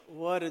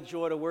What a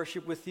joy to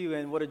worship with you,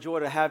 and what a joy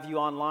to have you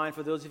online.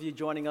 For those of you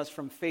joining us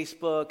from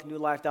Facebook,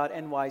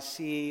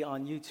 newlife.nyc,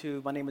 on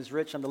YouTube, my name is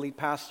Rich. I'm the lead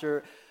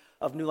pastor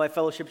of New Life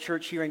Fellowship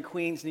Church here in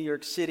Queens, New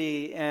York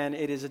City, and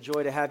it is a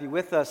joy to have you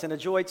with us, and a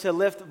joy to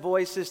lift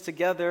voices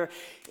together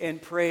in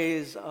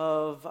praise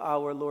of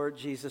our Lord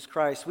Jesus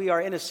Christ. We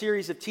are in a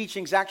series of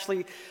teachings,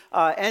 actually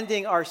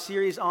ending our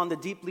series on the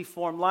deeply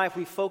formed life.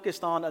 We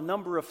focused on a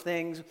number of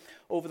things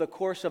over the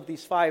course of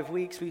these 5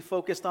 weeks. We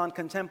focused on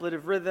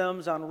contemplative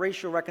rhythms, on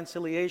racial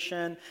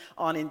reconciliation,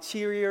 on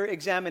interior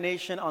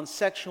examination, on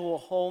sexual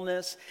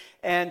wholeness.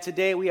 And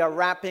today we are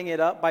wrapping it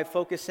up by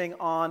focusing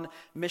on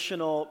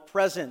missional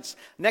presence.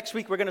 Next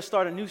week we're going to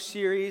start a new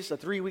series, a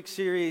 3-week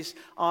series,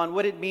 on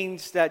what it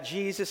means that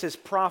Jesus is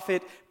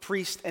prophet,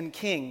 priest, and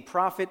king.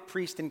 Prophet,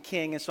 priest, and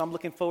king. And so I'm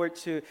looking forward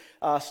to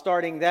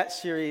starting that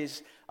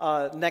series.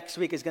 Next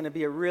week is going to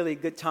be a really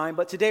good time.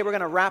 But today we're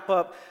going to wrap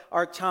up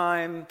our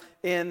time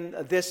in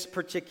this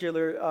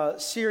particular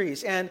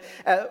series. And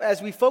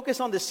as we focus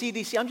on the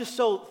CDC, I'm just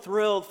so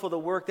thrilled for the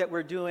work that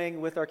we're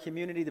doing with our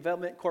Community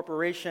Development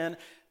Corporation,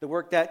 the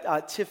work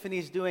that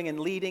Tiffany's doing in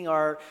leading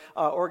our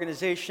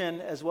organization,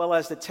 as well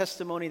as the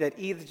testimony that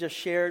Edith just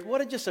shared.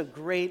 Just a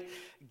great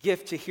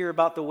gift to hear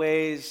about the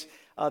ways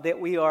that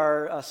we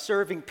are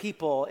serving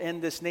people in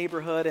this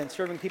neighborhood and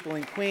serving people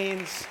in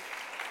Queens.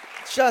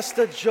 Just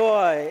a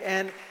joy,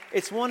 and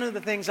it's one of the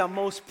things I'm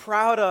most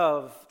proud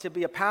of to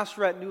be a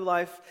pastor at New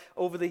Life.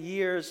 Over the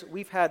years,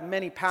 we've had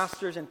many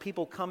pastors and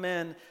people come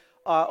in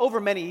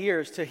over many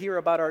years to hear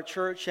about our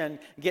church and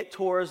get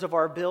tours of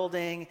our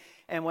building.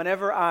 And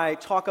whenever I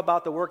talk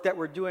about the work that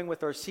we're doing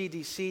with our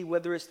CDC,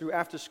 whether it's through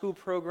after-school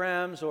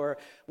programs or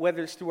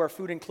whether it's through our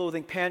food and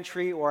clothing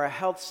pantry or a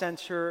health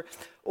center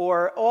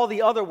or all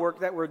the other work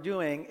that we're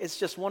doing, it's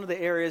just one of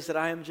the areas that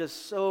I am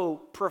just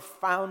so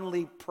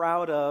profoundly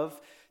proud of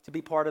to be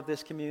part of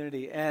this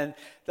community. And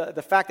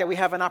the fact that we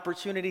have an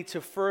opportunity to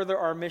further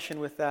our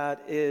mission with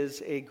that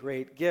is a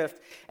great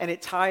gift. And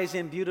it ties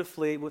in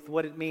beautifully with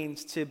what it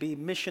means to be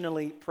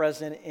missionally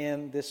present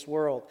in this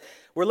world.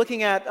 We're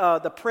looking at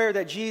the prayer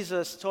that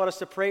Jesus taught us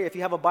to pray. If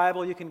you have a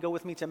Bible, you can go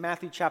with me to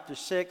Matthew chapter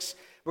 6.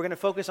 We're going to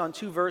focus on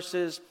 2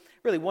 verses,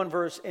 really one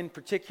verse in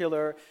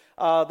particular.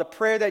 The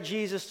prayer that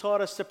Jesus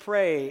taught us to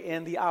pray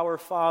in the Our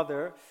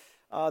Father.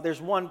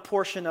 There's one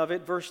portion of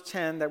it, verse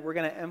 10, that we're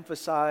going to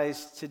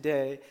emphasize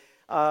today.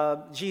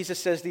 Jesus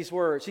says these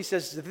words. He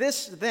says,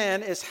 "This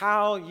then is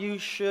how you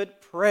should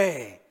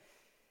pray.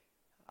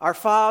 Our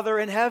Father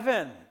in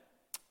heaven,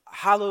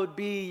 hallowed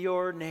be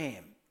your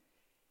name.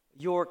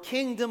 Your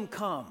kingdom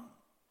come.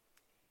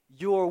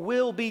 Your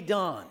will be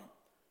done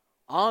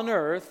on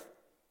earth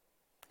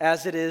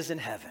as it is in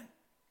heaven."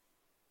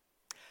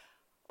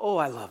 Oh,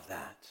 I love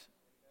that.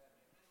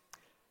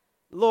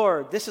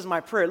 Lord, this is my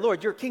prayer.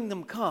 Lord, your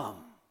kingdom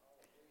come.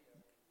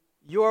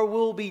 Your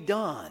will be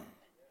done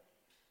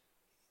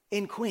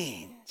in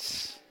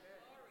Queens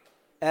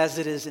as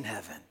it is in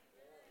heaven.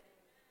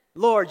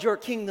 Lord, your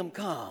kingdom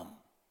come.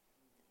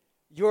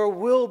 Your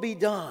will be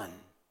done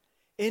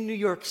in New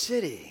York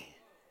City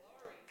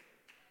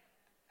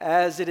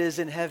as it is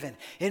in heaven.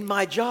 In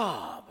my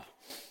job,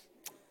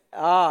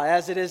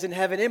 as it is in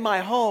heaven. In my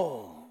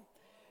home,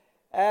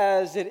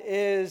 as it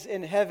is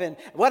in heaven.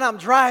 When I'm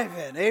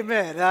driving,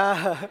 amen,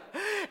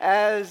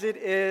 as it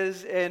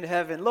is in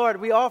heaven. Lord,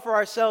 we offer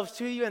ourselves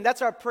to you, and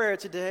that's our prayer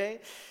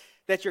today,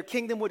 that your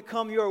kingdom would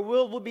come, your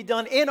will be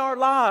done in our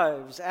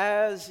lives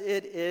as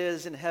it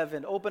is in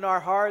heaven. Open our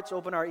hearts,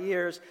 open our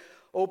ears,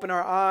 open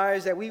our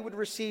eyes, that we would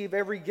receive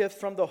every gift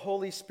from the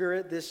Holy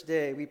Spirit this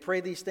day. We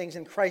pray these things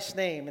in Christ's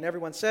name, and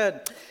everyone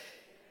said,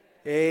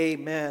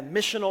 amen.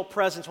 Missional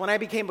presence. When I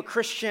became a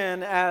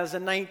Christian as a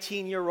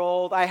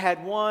 19-year-old, I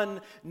had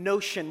one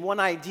notion, one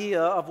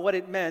idea of what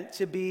it meant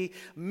to be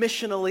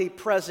missionally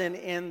present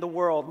in the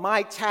world.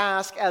 My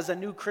task as a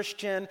new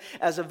Christian,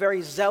 as a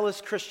very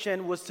zealous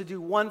Christian, was to do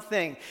one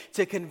thing: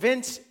 to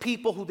convince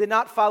people who did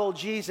not follow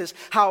Jesus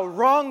how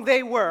wrong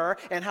they were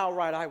and how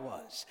right I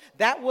was.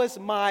 That was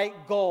my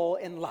goal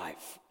in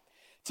life.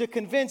 To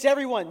convince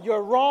everyone,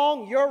 you're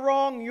wrong, you're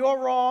wrong, you're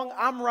wrong,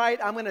 I'm right.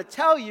 I'm going to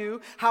tell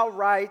you how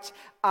right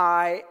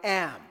I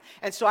am.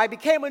 And so I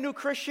became a new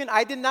Christian.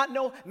 I did not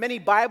know many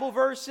Bible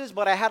verses,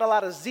 but I had a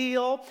lot of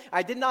zeal.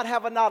 I did not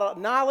have a lot of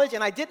knowledge,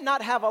 and I did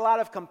not have a lot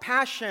of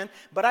compassion,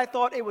 but I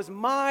thought it was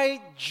my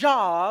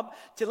job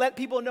to let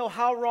people know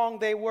how wrong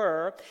they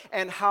were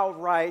and how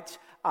right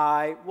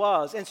I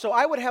was. And so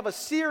I would have a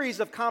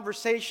series of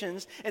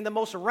conversations in the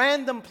most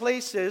random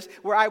places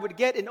where I would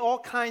get in all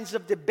kinds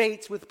of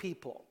debates with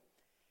people.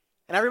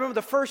 And I remember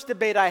the first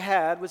debate I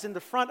had was in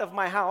the front of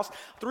my house,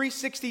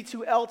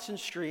 362 Elton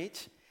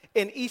Street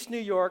in East New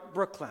York,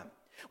 Brooklyn.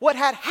 What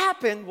had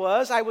happened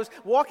was I was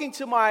walking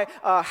to my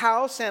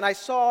house, and I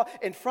saw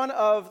in front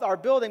of our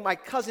building my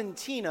cousin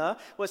Tina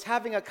was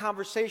having a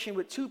conversation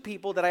with 2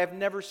 people that I have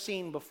never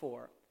seen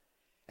before.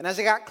 And as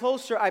I got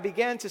closer, I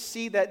began to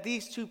see that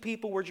these 2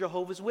 people were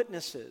Jehovah's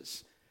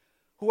Witnesses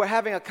who were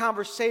having a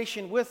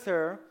conversation with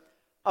her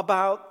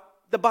about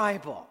the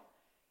Bible.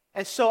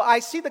 And so I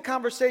see the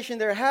conversation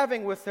they're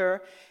having with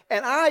her,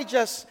 and I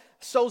just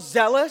so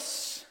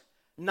zealous,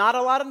 not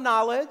a lot of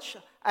knowledge.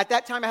 At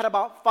that time, I had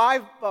about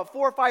 4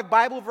 or 5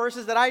 Bible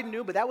verses that I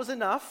knew, but that was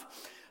enough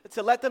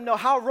to let them know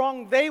how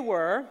wrong they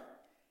were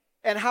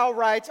and how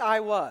right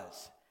I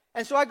was.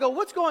 And so I go,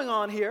 what's going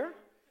on here?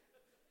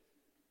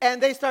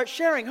 And they start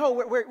sharing,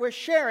 we're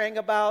sharing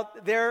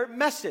about their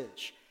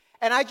message.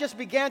 And I just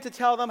began to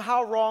tell them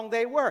how wrong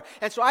they were.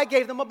 And so I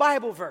gave them a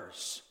Bible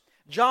verse.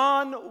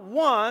 John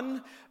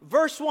 1,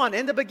 verse 1.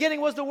 In the beginning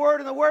was the Word,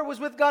 and the Word was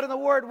with God, and the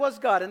Word was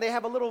God. And they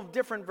have a little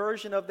different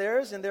version of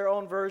theirs in their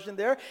own version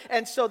there.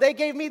 And so they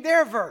gave me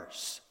their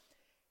verse.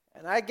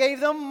 And I gave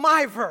them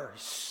my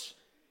verse.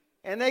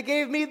 And they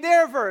gave me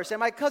their verse. And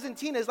my cousin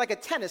Tina is like a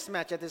tennis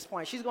match at this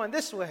point. She's going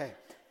this way,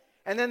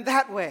 and then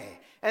that way,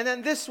 and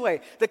then this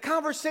way. The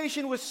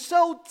conversation was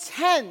so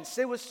tense.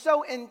 It was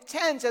so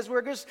intense as we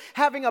were just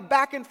having a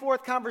back and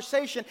forth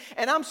conversation.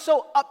 And I'm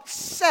so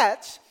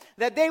upset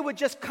that they would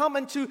just come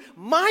into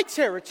my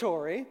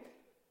territory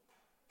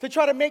to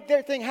try to make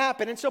their thing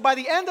happen. And so by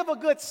the end of a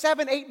good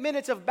 7-8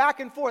 minutes of back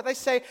and forth, I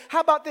say, how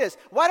about this?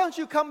 Why don't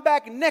you come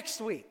back next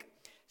week?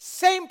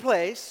 Same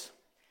place,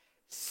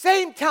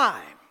 same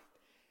time,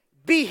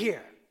 be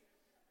here.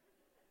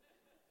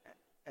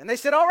 And they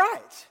said, all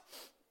right.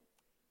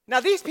 Now,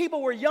 these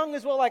people were young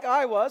as well like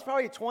I was,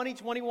 probably 20,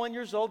 21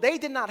 years old. They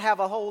did not have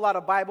a whole lot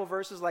of Bible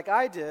verses like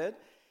I did.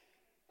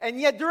 And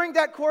yet during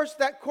that course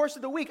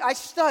of the week, I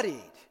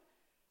studied.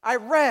 I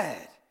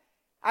read.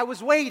 I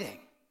was waiting.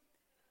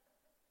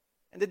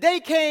 And the day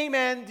came,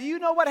 and do you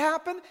know what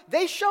happened?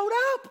 They showed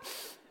up.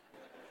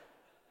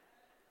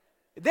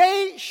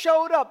 They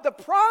showed up. The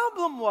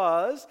problem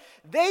was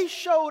they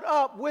showed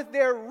up with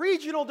their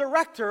regional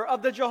director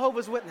of the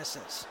Jehovah's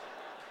Witnesses.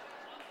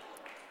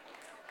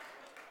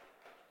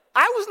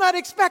 I was not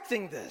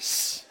expecting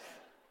this.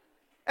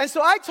 And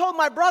so I told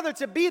my brother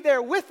to be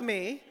there with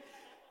me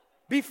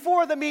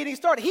before the meeting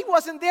started. He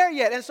wasn't there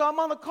yet, and so I'm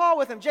on the call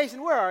with him.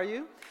 Jason, where are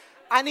you?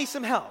 I need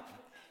some help.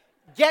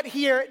 Get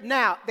here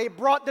now. They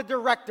brought the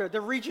director,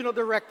 the regional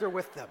director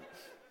with them.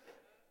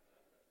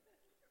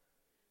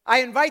 I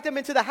invite them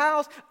into the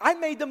house. I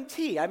made them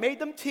tea.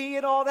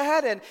 And all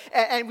that.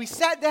 And we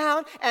sat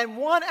down, and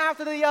one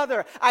after the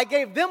other, I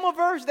gave them a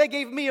verse, they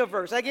gave me a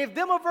verse. I gave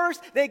them a verse,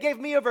 they gave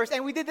me a verse.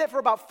 And we did that for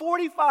about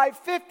 45,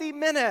 50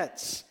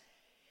 minutes.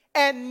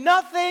 And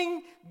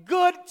nothing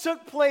good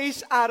took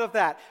place out of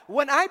that.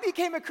 When I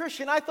became a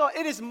Christian, I thought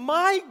it is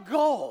my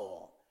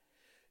goal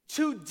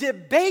to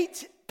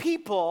debate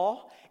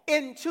people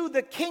into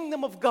the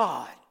kingdom of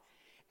God.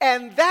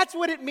 And that's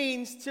what it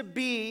means to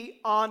be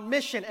on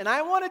mission. And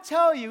I want to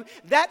tell you,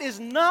 that is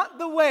not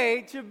the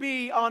way to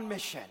be on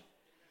mission.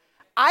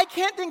 I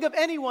can't think of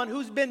anyone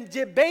who's been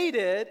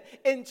debated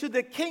into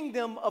the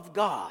kingdom of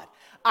God.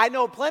 I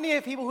know plenty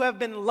of people who have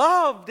been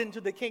loved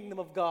into the kingdom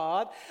of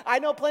God. I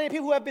know plenty of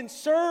people who have been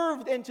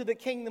served into the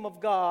kingdom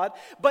of God.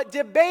 But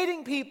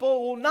debating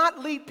people will not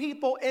lead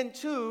people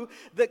into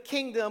the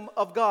kingdom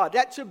of God.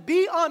 That to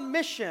be on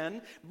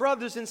mission,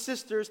 brothers and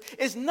sisters,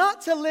 is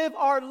not to live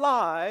our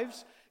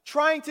lives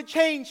trying to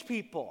change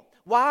people.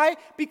 Why?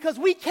 Because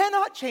we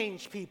cannot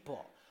change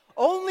people.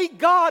 Only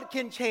God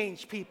can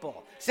change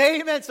people.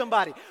 Say amen,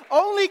 somebody.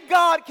 Only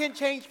God can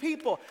change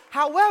people.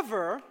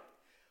 However,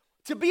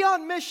 to be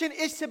on mission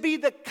is to be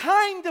the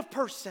kind of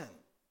person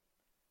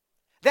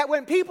that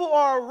when people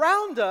are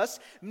around us,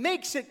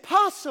 makes it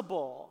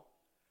possible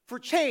for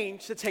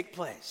change to take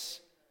place.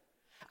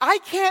 I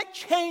can't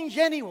change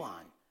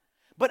anyone,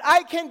 but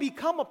I can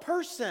become a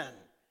person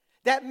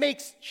that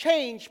makes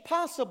change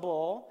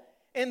possible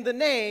in the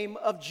name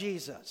of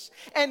Jesus.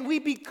 And we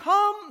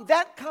become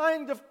that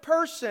kind of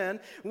person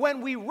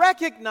when we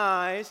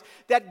recognize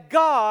that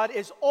God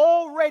is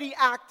already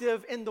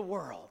active in the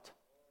world.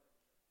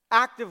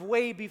 Active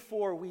way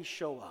before we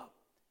show up.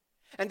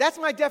 And that's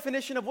my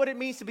definition of what it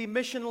means to be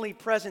missionally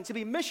present. To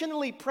be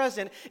missionally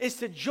present is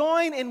to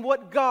join in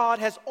what God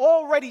has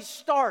already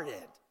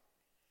started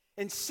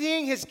in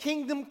seeing His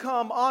kingdom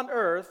come on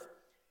earth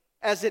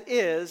as it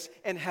is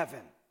in heaven.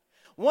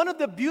 One of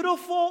the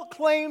beautiful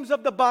claims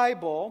of the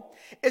Bible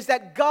is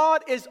that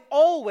God is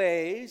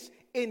always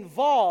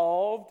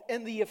involved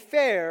in the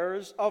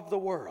affairs of the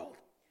world.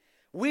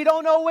 We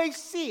don't always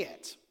see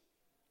it.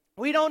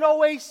 We don't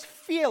always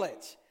feel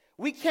it.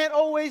 We can't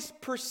always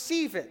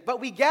perceive it, but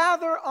we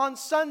gather on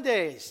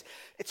Sundays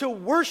to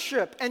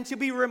worship and to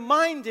be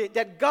reminded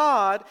that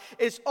God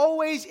is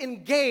always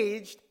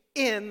engaged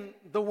in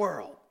the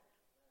world.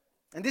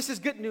 And this is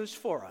good news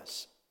for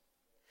us.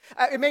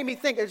 It made me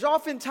think, there's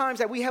often times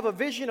that we have a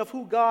vision of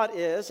who God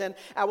is, and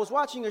I was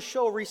watching a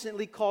show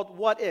recently called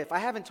What If? I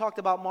haven't talked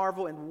about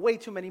Marvel in way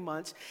too many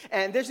months,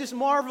 and there's this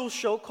Marvel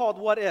show called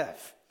What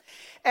If?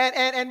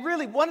 And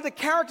really, one of the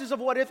characters of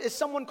What If is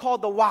someone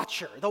called the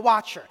Watcher.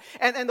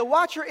 And the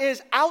Watcher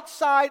is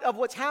outside of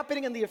what's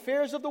happening in the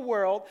affairs of the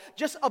world,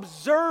 just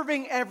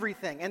observing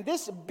everything. And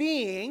this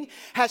being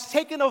has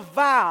taken a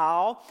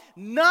vow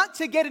not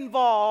to get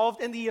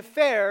involved in the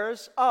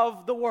affairs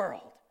of the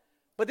world.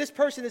 But this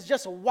person is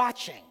just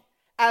watching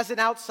as an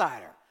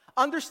outsider.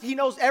 He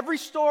knows every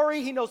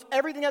story, he knows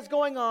everything that's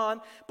going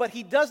on, but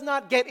he does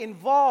not get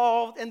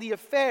involved in the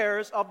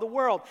affairs of the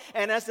world.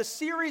 And as the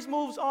series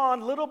moves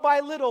on, little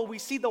by little, we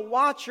see the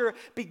watcher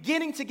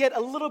beginning to get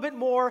a little bit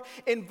more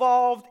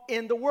involved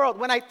in the world.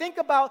 When I think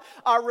about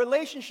our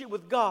relationship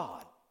with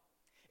God,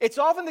 it's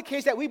often the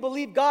case that we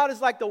believe God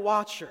is like the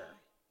watcher,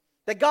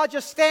 that God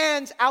just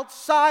stands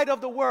outside of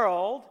the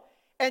world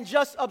and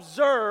just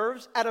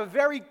observes at a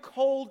very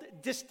cold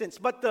distance.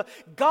 But the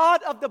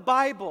God of the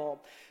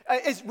Bible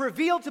is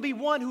revealed to be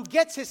one who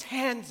gets his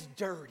hands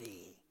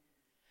dirty.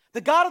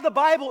 The God of the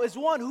Bible is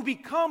one who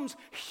becomes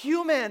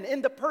human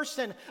in the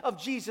person of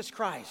Jesus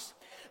Christ.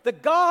 The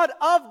God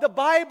of the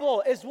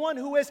Bible is one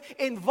who is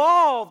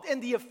involved in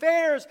the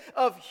affairs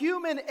of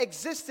human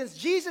existence.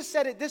 Jesus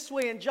said it this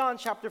way in John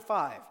chapter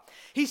 5.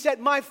 He said,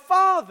 "My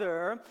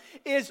Father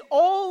is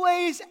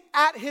always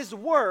at his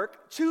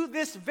work to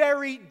this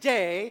very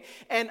day,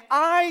 and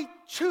I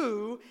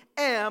too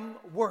am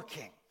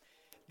working."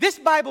 This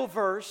Bible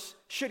verse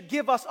should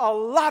give us a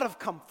lot of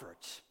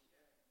comfort.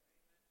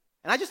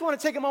 And I just want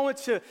to take a moment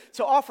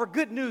to offer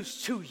good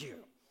news to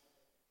you.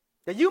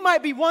 That you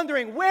might be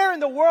wondering, where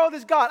in the world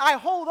is God? I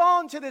hold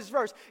on to this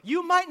verse.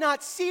 You might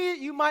not see it,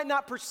 you might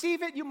not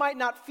perceive it, you might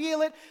not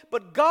feel it,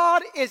 but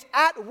God is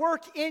at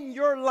work in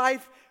your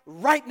life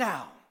right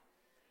now.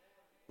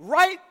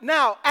 Right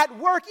now, at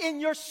work in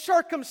your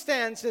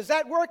circumstances,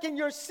 at work in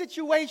your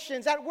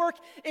situations, at work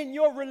in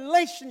your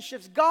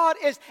relationships. God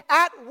is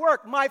at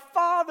work. My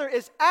Father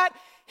is at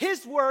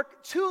his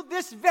work to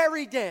this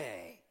very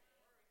day.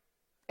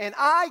 And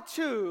I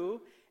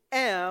too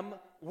am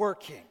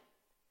working.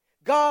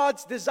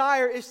 God's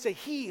desire is to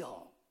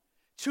heal,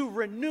 to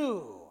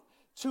renew,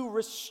 to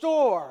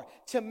restore,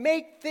 to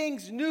make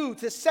things new,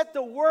 to set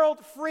the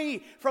world free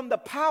from the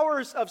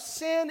powers of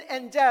sin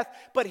and death.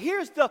 But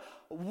here's the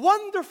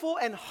wonderful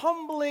and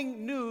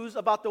humbling news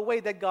about the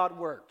way that God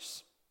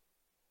works.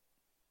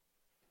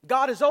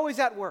 God is always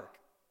at work.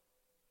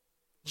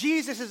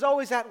 Jesus is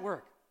always at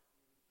work.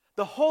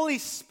 The Holy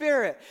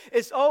Spirit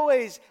is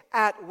always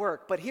at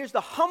work. But here's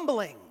the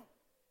humbling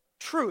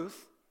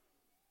truth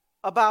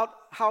about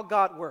how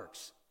God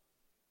works.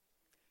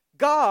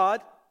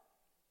 God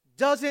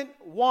doesn't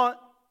want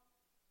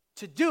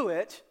to do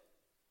it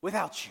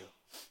without you.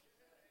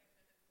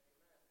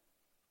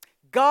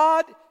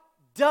 God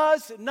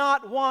does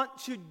not want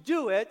to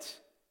do it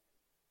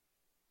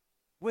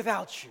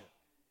without you.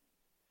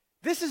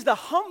 This is the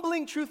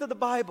humbling truth of the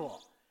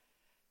Bible.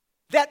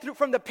 That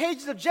from the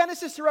pages of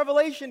Genesis to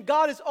Revelation,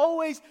 God is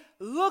always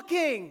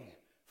looking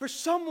for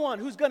someone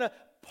who's going to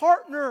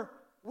partner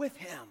with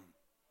him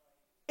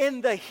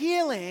in the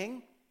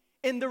healing,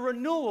 in the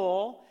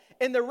renewal,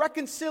 in the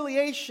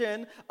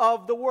reconciliation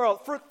of the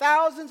world. For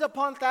thousands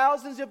upon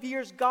thousands of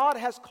years, God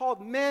has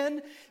called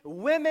men,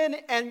 women,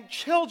 and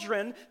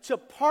children to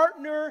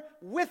partner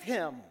with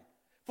him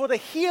for the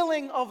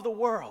healing of the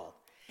world.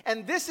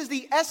 And this is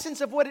the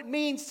essence of what it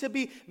means to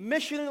be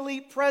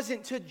missionally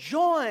present, to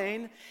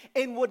join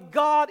in what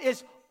God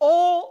is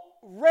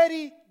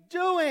already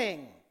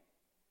doing,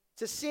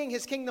 to seeing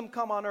his kingdom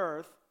come on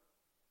earth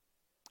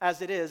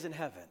as it is in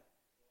heaven.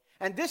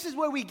 And this is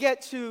where we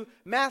get to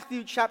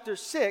Matthew chapter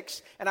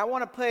 6, and I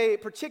want to pay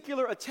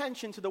particular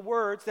attention to the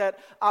words that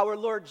our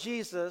Lord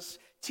Jesus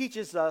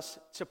teaches us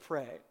to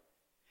pray.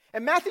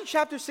 In Matthew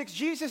chapter 6,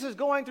 Jesus is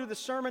going through the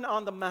Sermon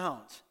on the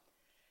Mount.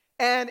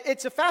 And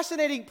it's a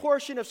fascinating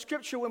portion of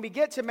Scripture when we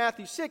get to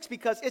Matthew 6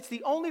 because it's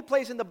the only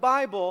place in the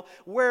Bible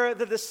where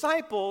the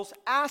disciples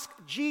ask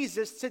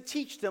Jesus to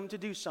teach them to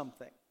do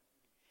something.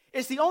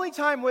 It's the only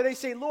time where they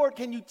say, "Lord,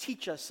 can you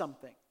teach us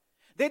something?"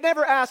 They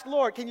never ask,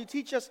 "Lord, can you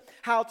teach us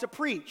how to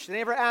preach?" They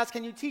never ask,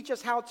 "Can you teach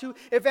us how to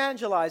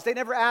evangelize?" They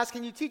never ask,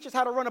 "Can you teach us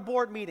how to run a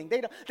board meeting?"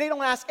 They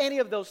don't ask any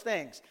of those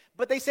things.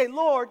 But they say,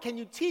 "Lord, can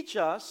you teach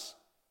us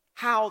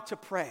how to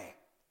pray?"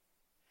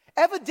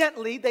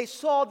 Evidently, they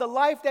saw the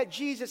life that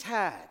Jesus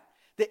had,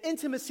 the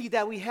intimacy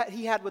that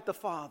he had with the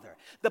Father,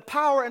 the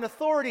power and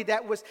authority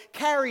that was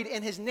carried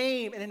in his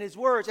name and in his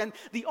words. And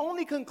the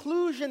only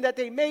conclusion that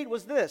they made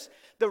was this: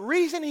 the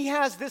reason he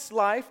has this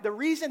life, the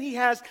reason he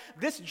has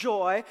this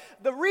joy,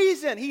 the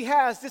reason he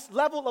has this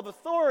level of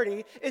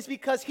authority is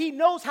because he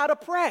knows how to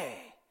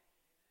pray.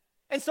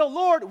 And so,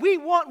 Lord, we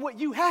want what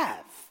you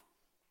have.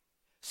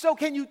 So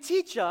can you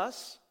teach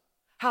us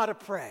how to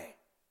pray?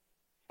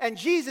 And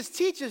Jesus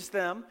teaches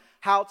them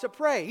how to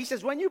pray. He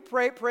says, when you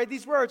pray, pray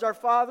these words: "Our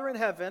Father in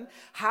heaven,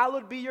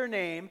 hallowed be your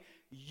name.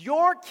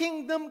 Your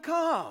kingdom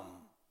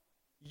come.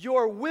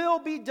 Your will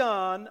be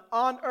done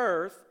on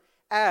earth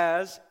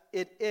as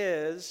it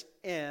is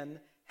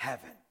in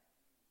heaven."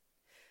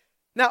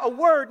 Now, a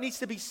word needs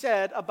to be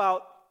said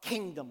about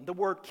kingdom, the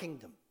word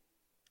kingdom.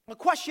 The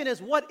question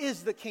is, what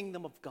is the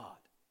kingdom of God?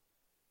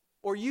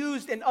 Or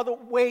used in other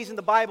ways in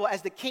the Bible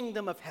as the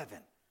kingdom of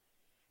heaven.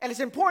 And it's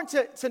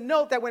important to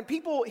note that when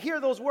people hear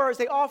those words,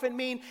 they often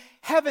mean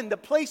heaven, the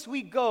place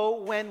we go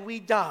when we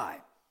die.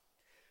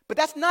 But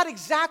that's not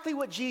exactly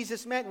what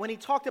Jesus meant when he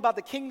talked about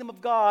the kingdom of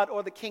God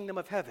or the kingdom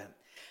of heaven.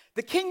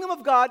 The kingdom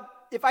of God,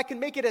 if I can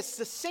make it as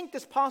succinct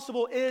as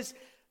possible, is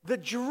the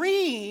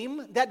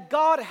dream that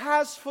God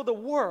has for the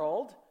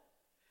world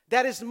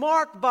that is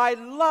marked by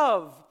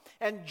love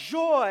and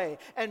joy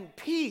and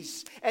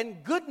peace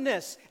and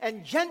goodness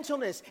and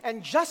gentleness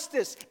and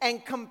justice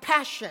and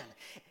compassion.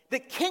 The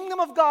kingdom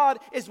of God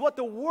is what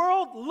the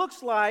world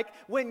looks like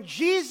when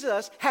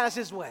Jesus has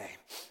his way.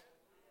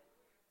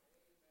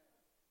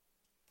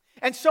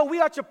 And so we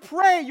are to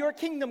pray, your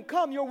kingdom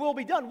come, your will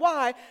be done.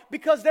 Why?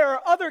 Because there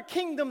are other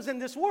kingdoms in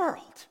this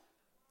world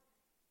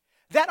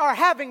that are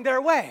having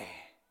their way.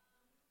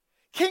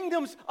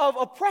 Kingdoms of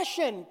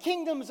oppression,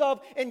 kingdoms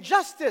of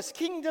injustice,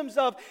 kingdoms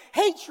of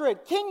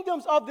hatred,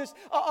 kingdoms of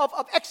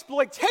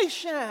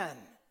exploitation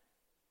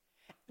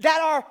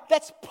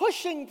that's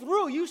pushing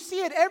through. You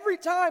see it every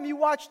time you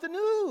watch the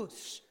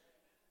news.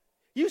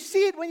 You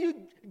see it when you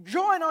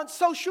join on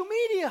social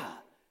media.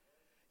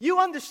 You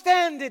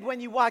understand it when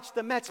you watch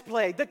the Mets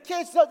play. The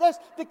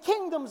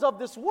kingdoms of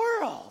this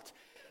world.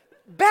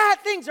 Bad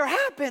things are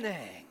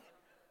happening.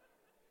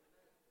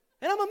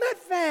 And I'm a Met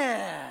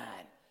fan.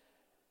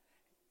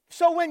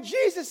 So when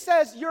Jesus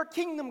says, your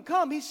kingdom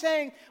come, he's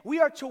saying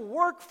we are to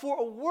work for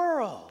a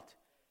world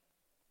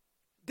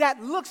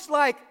that looks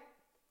like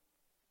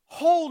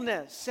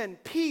wholeness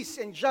and peace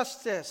and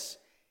justice.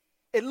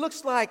 It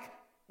looks like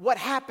what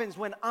happens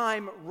when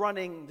I'm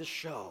running the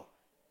show.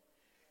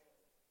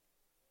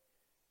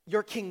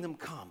 Your kingdom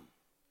come,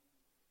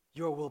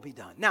 your will be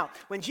done. Now,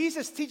 when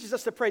Jesus teaches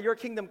us to pray, your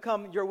kingdom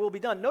come, your will be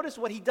done, notice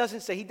what he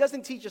doesn't say. He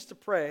doesn't teach us to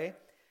pray,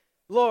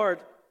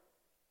 Lord,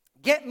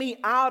 get me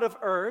out of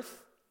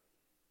earth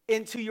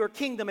into your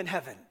kingdom in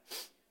heaven.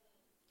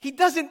 He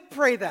doesn't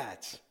pray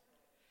that.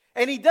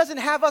 And he doesn't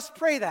have us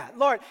pray that.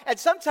 Lord, and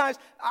sometimes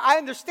I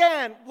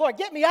understand, Lord,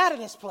 get me out of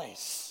this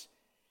place.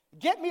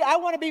 I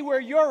want to be where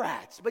you're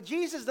at. But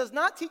Jesus does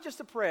not teach us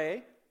to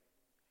pray,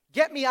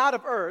 get me out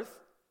of earth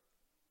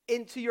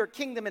into your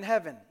kingdom in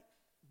heaven.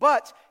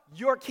 But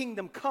your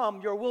kingdom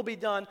come, your will be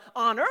done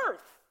on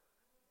earth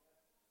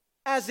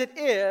as it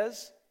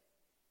is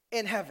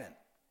in heaven.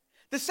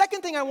 The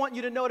second thing I want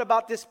you to note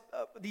about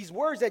these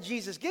words that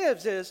Jesus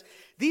gives is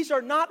these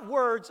are not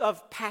words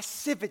of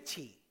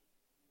passivity.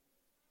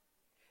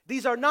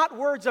 These are not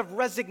words of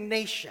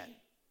resignation.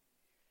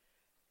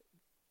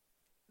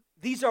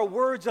 These are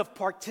words of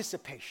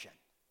participation.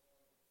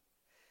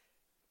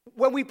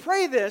 When we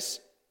pray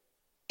this,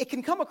 it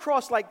can come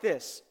across like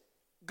this.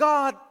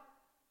 God,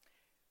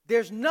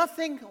 there's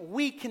nothing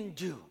we can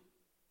do,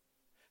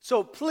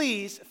 so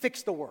please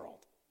fix the world.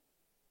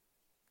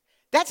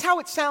 That's how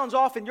it sounds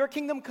often. Your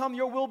kingdom come,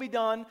 your will be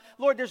done.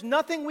 Lord, there's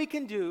nothing we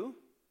can do,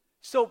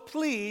 so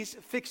please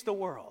fix the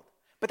world.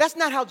 But that's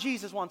not how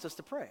Jesus wants us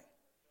to pray.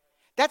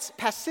 That's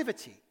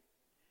passivity.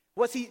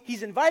 What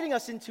he's inviting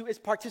us into is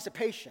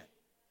participation.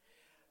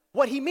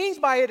 What he means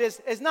by it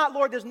is not,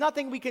 Lord, there's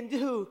nothing we can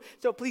do,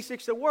 so please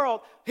fix the world.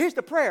 Here's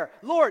the prayer.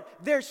 Lord,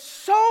 there's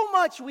so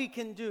much we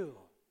can do,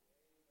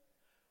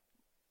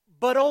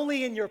 but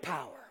only in your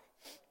power.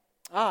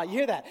 You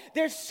hear that?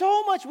 There's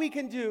so much we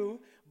can do,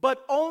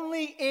 but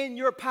only in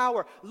your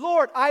power.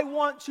 Lord, I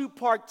want to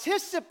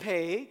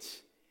participate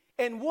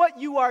in what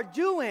you are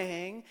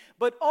doing,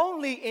 but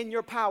only in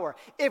your power.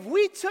 If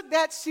we took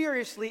that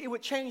seriously, it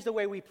would change the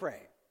way we pray.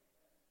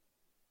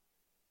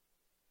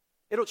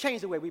 It'll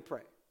change the way we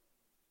pray.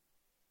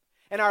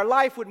 And our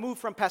life would move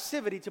from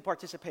passivity to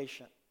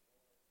participation.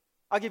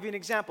 I'll give you an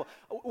example.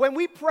 When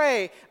we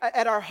pray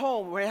at our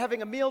home, we're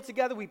having a meal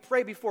together, we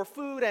pray before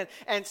food,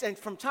 and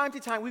from time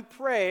to time we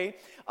pray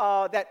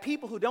that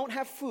people who don't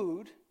have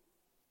food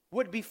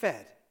would be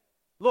fed.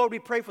 Lord, we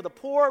pray for the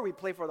poor, we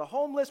pray for the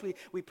homeless,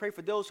 we pray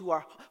for those who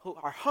are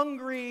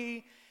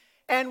hungry,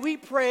 and we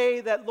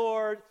pray that,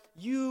 Lord,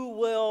 you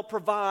will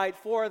provide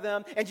for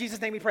them. In Jesus'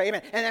 name we pray,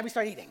 amen. And then we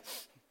start eating.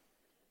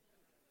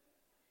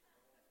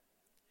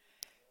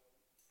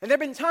 And there have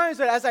been times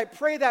that as I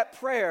pray that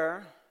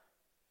prayer,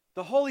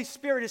 the Holy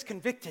Spirit is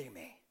convicting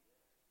me.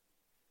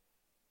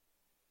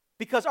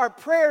 Because our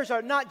prayers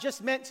are not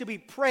just meant to be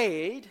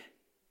prayed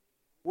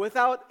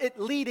without it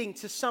leading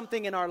to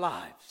something in our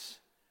lives.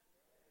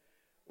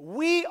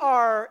 We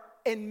are,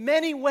 in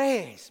many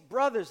ways,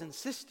 brothers and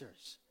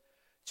sisters,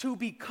 to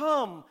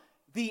become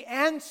the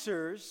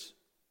answers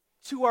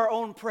to our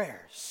own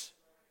prayers.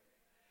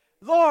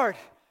 Lord,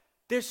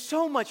 there's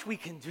so much we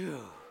can do,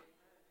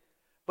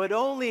 but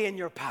only in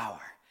your power.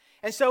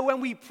 And so when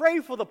we pray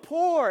for the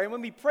poor, and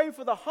when we pray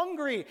for the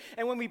hungry,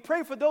 and when we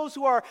pray for those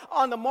who are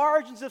on the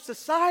margins of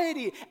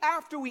society,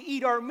 after we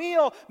eat our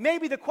meal,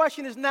 maybe the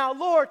question is now,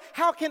 Lord,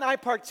 how can I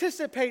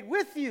participate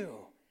with you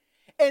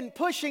in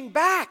pushing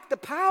back the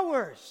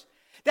powers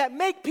that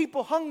make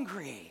people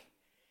hungry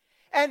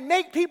and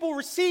make people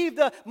receive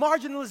the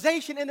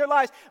marginalization in their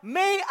lives?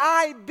 May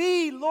I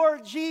be,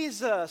 Lord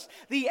Jesus,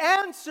 the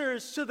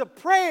answers to the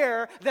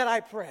prayer that I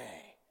pray.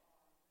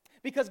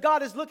 Because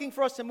God is looking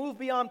for us to move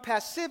beyond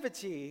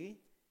passivity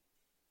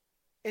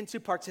into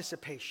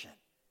participation.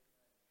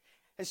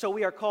 And so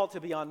we are called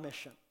to be on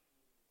mission.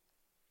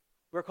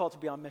 We're called to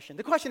be on mission.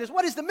 The question is,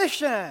 what is the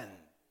mission?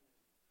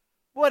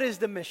 What is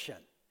the mission?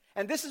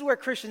 And this is where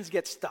Christians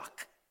get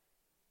stuck.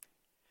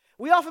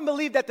 We often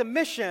believe that the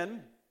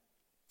mission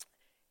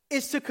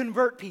is to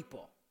convert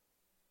people.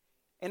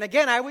 And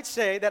again, I would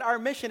say that our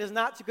mission is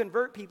not to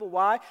convert people.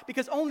 Why?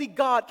 Because only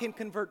God can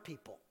convert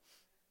people.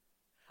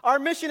 Our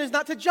mission is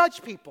not to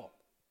judge people.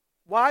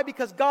 Why?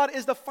 Because God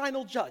is the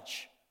final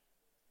judge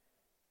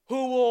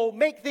who will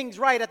make things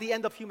right at the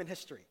end of human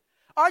history.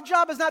 Our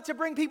job is not to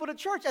bring people to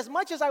church. As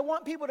much as I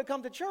want people to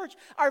come to church,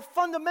 our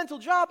fundamental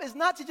job is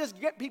not to just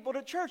get people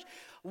to church.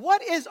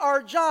 What is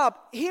our job?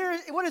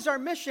 What is our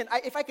mission?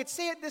 If I could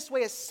say it this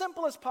way, as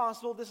simple as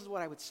possible, this is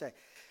what I would say.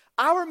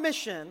 Our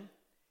mission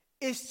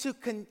is to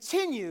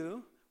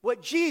continue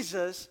what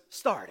Jesus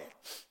started.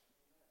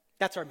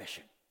 That's our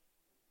mission.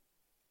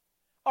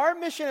 Our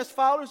mission as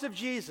followers of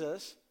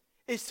Jesus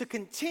is to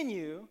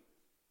continue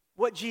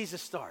what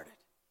Jesus started.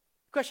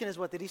 The question is,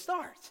 what did he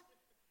start?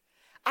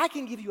 I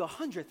can give you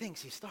 100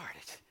 things he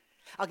started.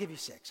 I'll give you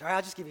 6. All right,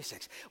 I'll just give you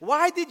 6.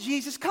 Why did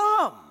Jesus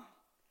come?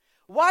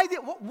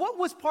 What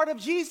was part of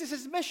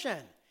Jesus' mission?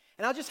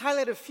 And I'll just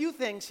highlight a few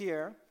things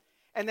here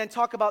and then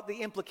talk about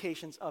the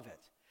implications of it.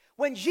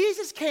 When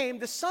Jesus came,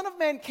 the Son of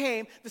Man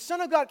came, the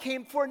Son of God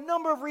came for a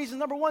number of reasons.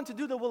 Number one, to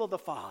do the will of the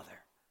Father.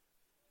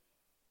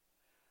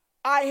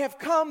 I have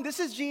come,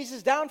 this is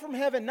Jesus, down from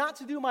heaven, not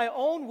to do my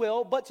own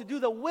will, but to do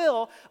the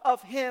will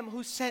of him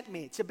who sent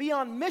me. To be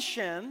on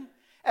mission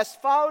as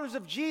followers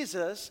of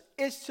Jesus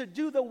is to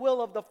do the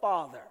will of the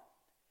Father,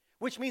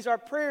 which means our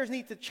prayers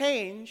need to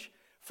change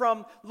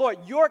from, Lord,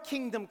 your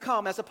kingdom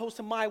come, as opposed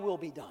to my will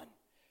be done.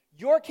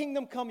 Your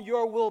kingdom come,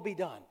 your will be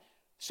done.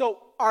 So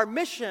our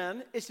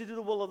mission is to do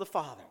the will of the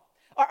Father.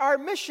 Our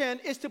mission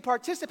is to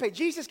participate.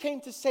 Jesus came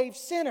to save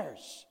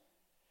sinners.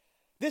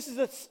 This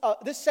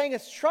saying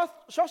is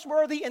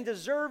trustworthy and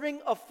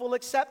deserving of full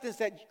acceptance,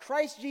 that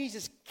Christ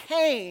Jesus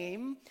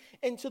came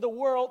into the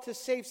world to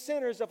save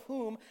sinners, of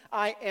whom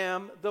I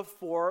am the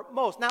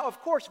foremost. Now, of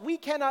course, we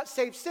cannot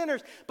save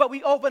sinners, but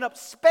we open up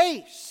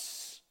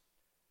space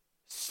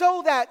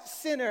so that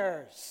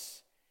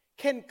sinners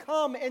can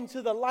come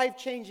into the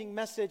life-changing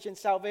message and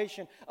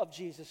salvation of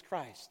Jesus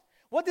Christ.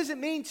 What does it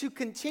mean to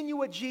continue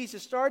what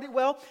Jesus started?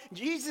 Well,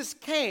 Jesus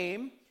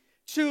came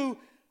to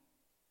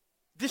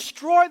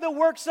destroy the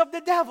works of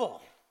the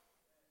devil.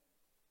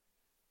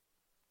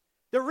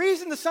 The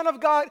reason the Son of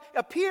God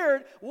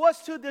appeared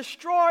was to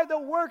destroy the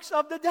works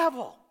of the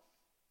devil.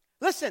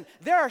 Listen,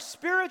 there are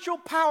spiritual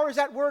powers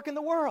at work in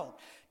the world,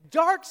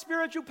 dark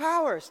spiritual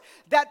powers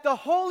that the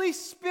Holy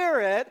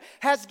Spirit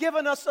has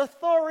given us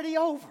authority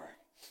over.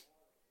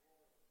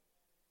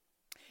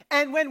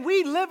 And when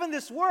we live in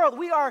this world,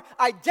 we are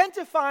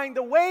identifying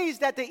the ways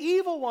that the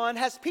evil one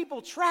has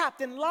people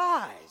trapped in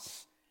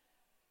lies,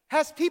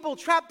 has people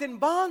trapped in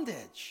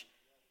bondage.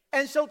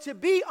 And so to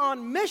be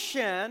on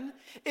mission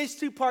is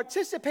to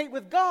participate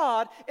with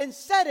God in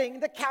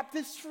setting the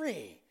captives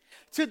free,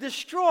 to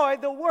destroy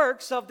the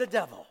works of the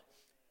devil.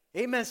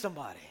 Amen,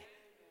 somebody.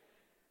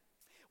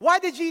 Why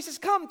did Jesus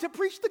come? To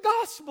preach the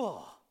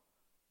gospel.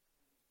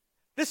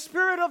 The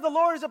Spirit of the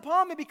Lord is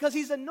upon me because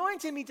he's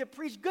anointed me to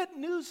preach good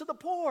news to the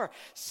poor,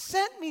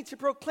 sent me to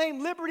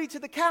proclaim liberty to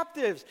the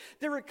captives,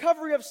 the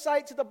recovery of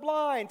sight to the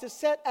blind, to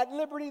set at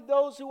liberty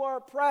those who are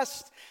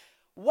oppressed.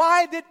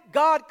 Why did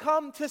God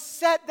come? To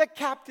set the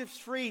captives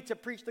free, to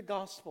preach the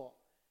gospel.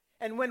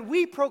 And when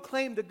we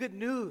proclaim the good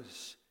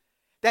news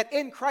that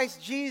in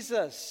Christ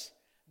Jesus,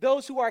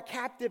 those who are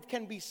captive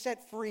can be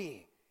set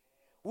free,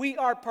 we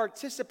are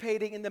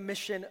participating in the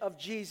mission of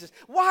Jesus.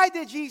 Why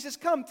did Jesus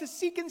come? To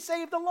seek and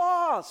save the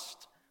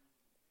lost.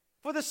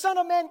 For the Son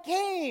of Man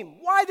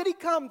came. Why did he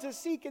come? To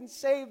seek and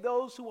save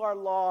those who are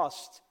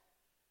lost.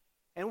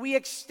 And we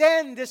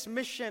extend this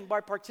mission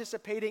by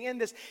participating in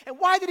this. And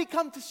why did he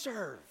come? To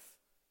serve.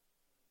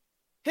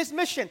 His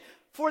mission,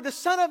 for the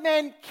Son of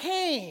Man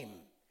came,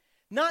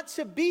 not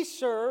to be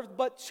served,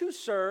 but to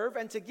serve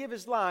and to give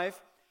his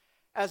life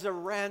as a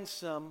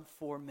ransom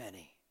for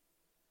many.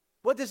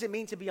 What does it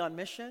mean to be on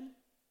mission?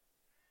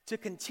 To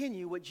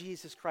continue what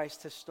Jesus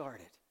Christ has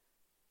started.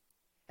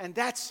 And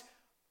that's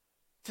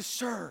to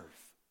serve,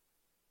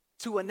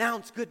 to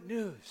announce good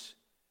news,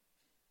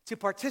 to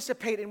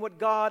participate in what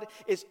God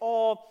is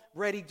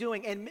already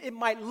doing. And it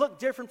might look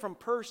different from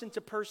person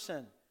to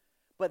person,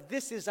 but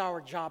this is our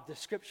job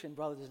description,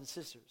 brothers and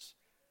sisters,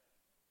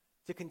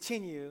 to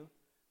continue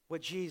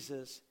what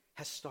Jesus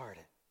has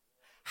started.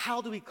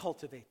 How do we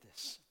cultivate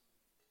this?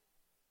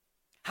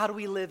 How do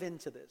we live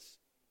into this?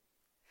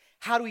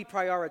 How do we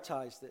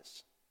prioritize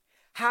this?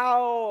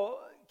 How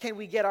can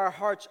we get our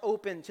hearts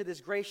open to this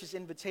gracious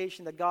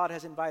invitation that God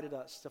has invited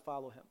us to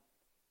follow him?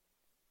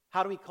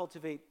 How do we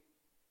cultivate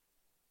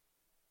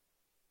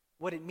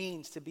what it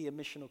means to be a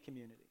missional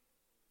community,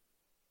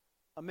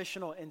 a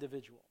missional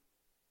individual?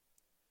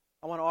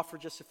 I want to offer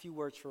just a few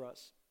words for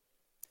us.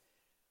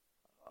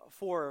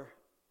 4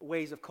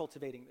 ways of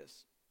cultivating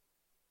this,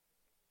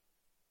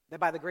 that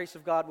by the grace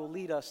of God will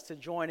lead us to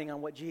joining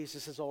on what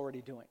Jesus is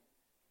already doing.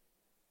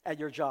 At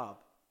your job,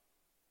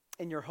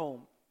 in your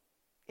home,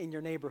 in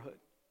your neighborhood,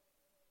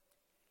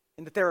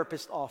 in the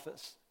therapist's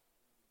office,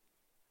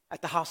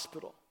 at the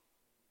hospital,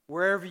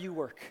 wherever you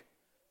work,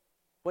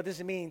 What does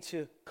it mean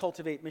to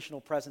cultivate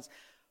missional presence?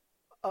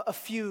 A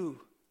few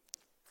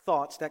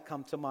thoughts that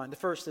come to mind. The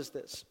first is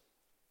this.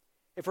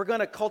 If we're going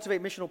to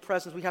cultivate missional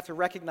presence, we have to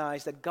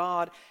recognize that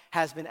God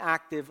has been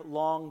active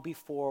long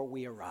before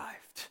we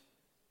arrived.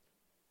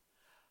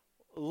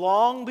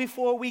 Long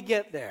before we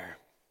get there,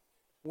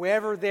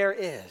 wherever there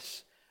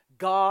is,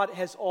 God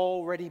has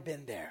already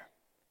been there.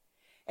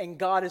 And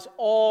God is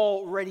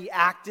already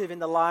active in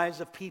the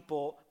lives of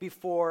people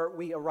before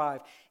we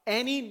arrive.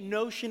 Any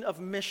notion of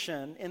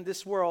mission in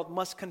this world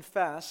must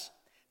confess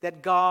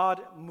that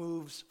God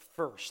moves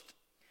first.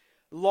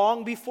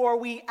 Long before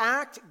we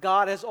act,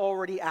 God has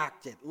already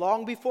acted.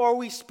 Long before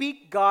we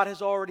speak, God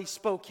has already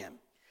spoken.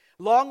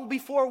 Long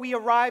before we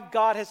arrive,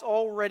 God has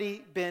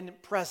already been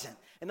present.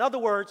 In other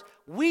words,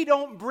 we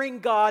don't bring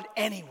God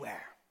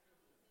anywhere.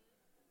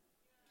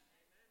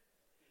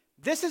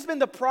 This has been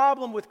the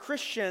problem with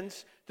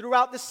Christians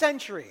throughout the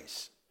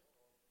centuries,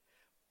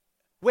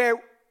 where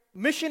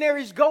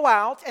missionaries go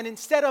out and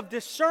instead of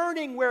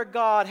discerning where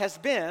God has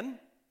been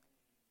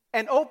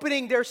and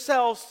opening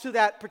themselves to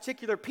that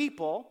particular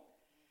people,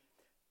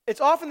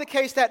 it's often the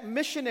case that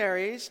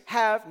missionaries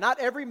have, not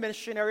every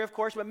missionary of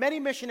course, but many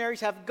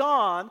missionaries have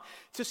gone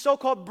to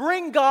so-called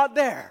bring God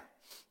there,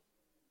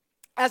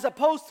 as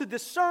opposed to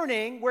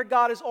discerning where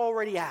God is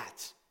already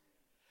at.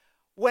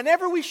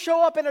 Whenever we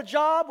show up in a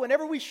job,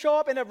 whenever we show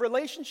up in a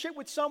relationship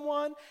with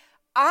someone,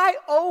 I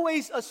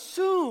always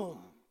assume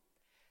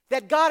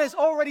that God has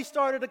already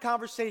started a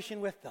conversation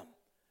with them.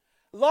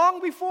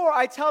 Long before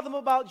I tell them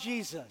about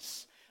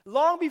Jesus,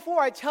 long before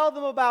I tell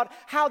them about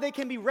how they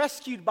can be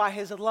rescued by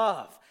His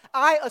love,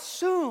 I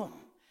assume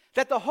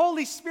that the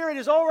Holy Spirit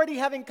is already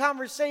having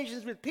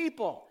conversations with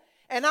people,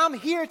 and I'm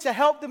here to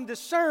help them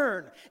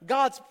discern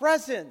God's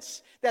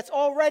presence that's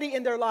already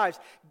in their lives.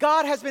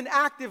 God has been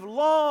active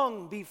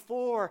long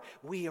before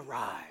we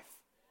arrive.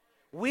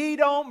 We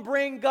don't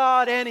bring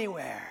God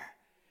anywhere.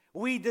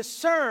 We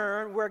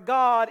discern where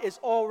God is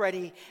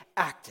already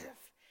active.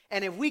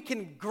 And if we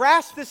can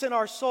grasp this in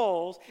our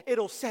souls,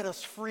 it'll set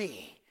us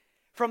free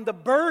from the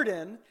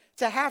burden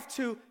to have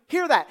to,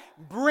 hear that,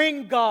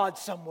 bring God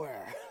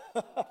somewhere.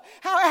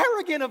 How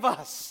arrogant of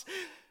us.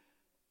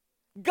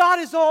 God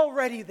is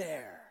already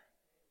there.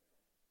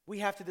 We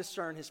have to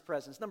discern His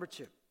presence. Number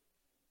 2,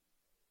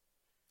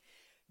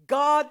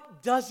 God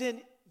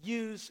doesn't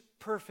use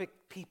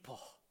perfect people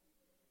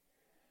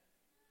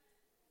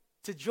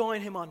to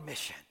join Him on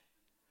mission.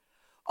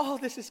 Oh,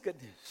 this is good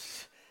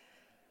news.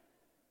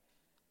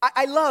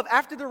 I love,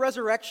 after the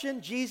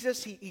resurrection,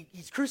 Jesus,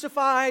 he's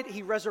crucified,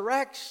 He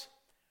resurrects,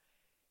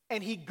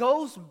 and He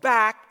goes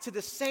back to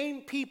the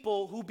same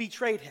people who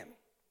betrayed Him.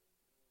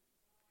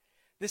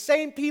 The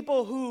same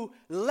people who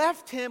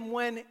left Him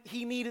when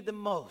He needed them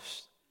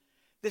most.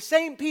 The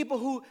same people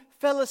who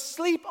fell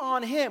asleep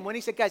on Him when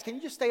He said, guys, can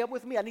you just stay up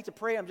with me? I need to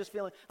pray. I'm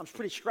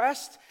pretty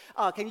stressed.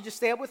 Can you just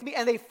stay up with me?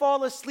 And they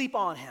fall asleep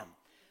on Him.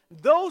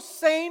 Those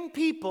same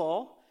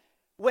people,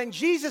 when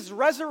Jesus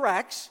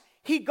resurrects,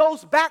 He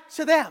goes back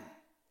to them.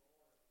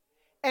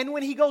 And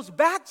when He goes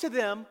back to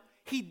them,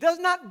 He does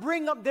not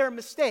bring up their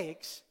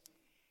mistakes.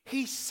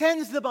 He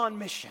sends them on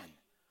mission.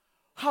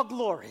 How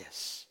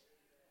glorious.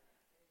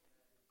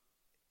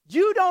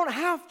 You don't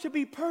have to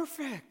be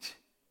perfect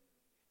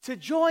to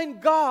join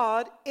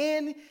God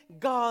in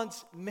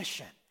God's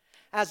mission.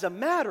 As a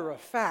matter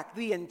of fact,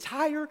 the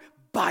entire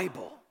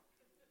Bible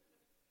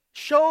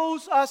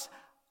shows us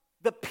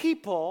the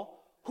people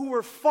who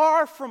were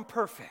far from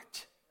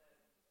perfect,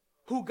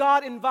 who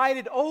God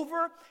invited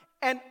over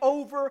and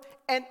over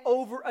and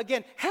over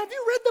again. Have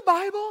you read the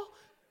Bible?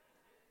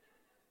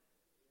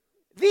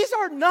 These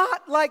are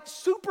not like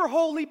super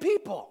holy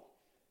people.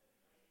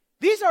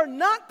 These are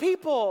not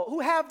people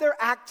who have their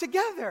act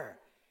together.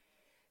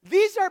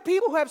 These are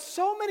people who have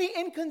so many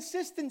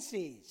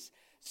inconsistencies,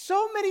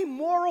 so many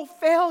moral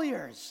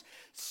failures,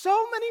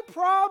 so many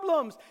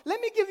problems.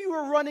 Let me give you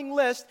a running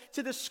list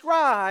to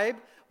describe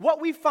what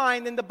we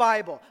find in the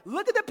Bible.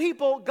 Look at the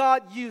people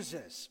God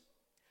uses.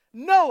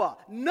 Noah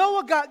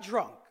got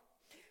drunk.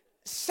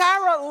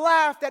 Sarah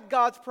laughed at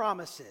God's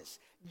promises.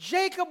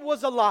 Jacob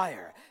was a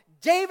liar.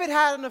 David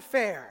had an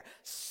affair.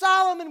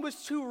 Solomon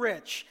was too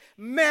rich.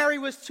 Mary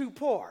was too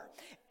poor.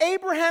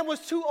 Abraham was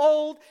too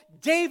old.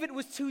 David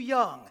was too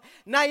young.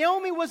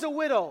 Naomi was a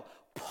widow.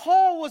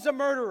 Paul was a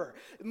murderer.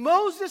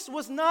 Moses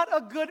was not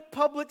a good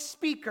public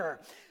speaker.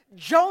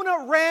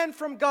 Jonah ran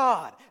from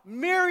God.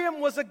 Miriam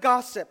was a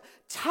gossip.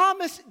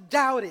 Thomas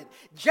doubted.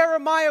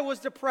 Jeremiah was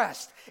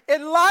depressed.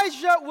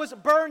 Elijah was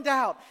burned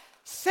out.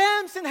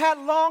 Samson had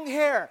long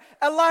hair.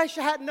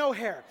 Elisha had no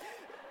hair.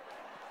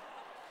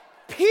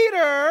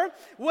 Peter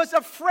was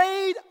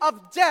afraid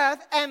of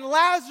death, and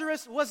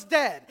Lazarus was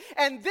dead.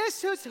 And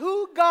this is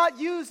who God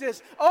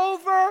uses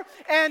over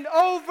and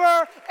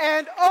over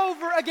and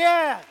over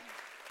again.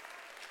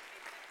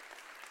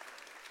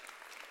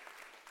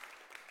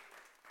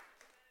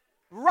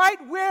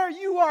 Right where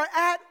you are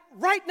at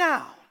right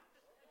now,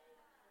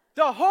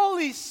 the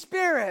Holy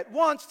Spirit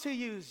wants to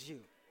use you.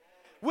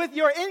 with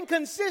your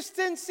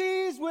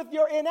inconsistencies, with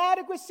your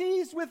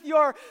inadequacies, with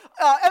your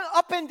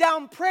up and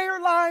down prayer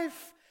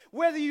life,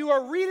 whether you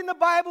are reading the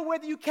Bible,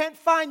 whether you can't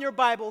find your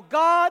Bible,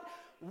 God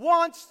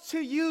wants to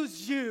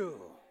use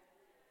you.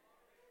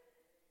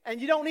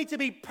 And you don't need to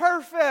be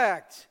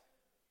perfect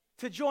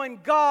to join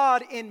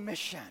God in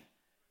mission.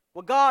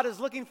 What God is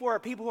looking for are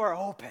people who are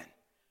open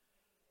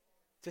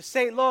to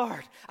say,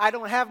 Lord, I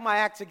don't have my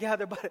act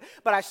together, but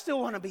I still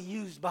want to be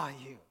used by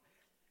you.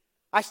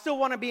 I still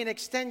want to be an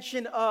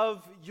extension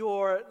of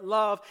your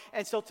love.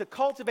 And so to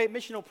cultivate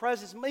missional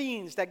presence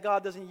means that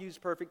God doesn't use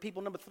perfect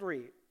people. Number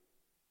 3.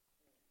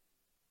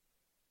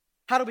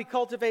 How do we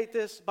cultivate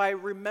this? By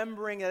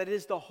remembering that it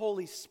is the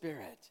Holy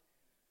Spirit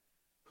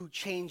who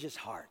changes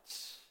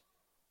hearts.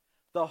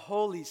 The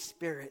Holy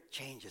Spirit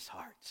changes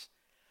hearts.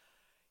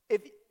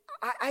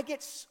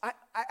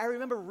 I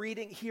remember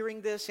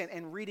hearing this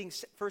and reading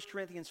 1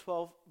 Corinthians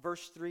 12,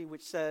 verse 3,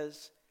 which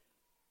says,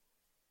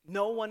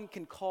 no one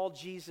can call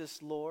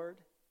Jesus Lord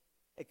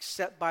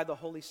except by the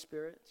Holy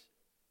Spirit.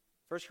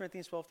 1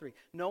 Corinthians 12:3.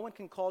 No one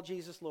can call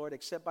Jesus Lord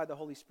except by the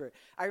Holy Spirit.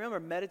 I remember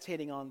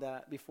meditating on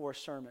that before a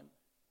sermon.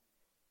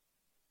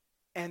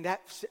 And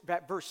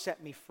that verse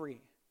set me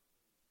free.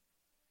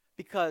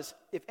 Because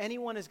if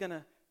anyone is going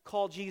to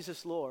call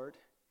Jesus Lord,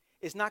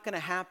 it's not going to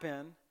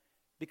happen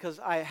because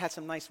I had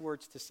some nice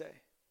words to say.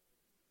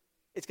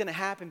 It's going to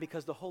happen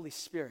because the Holy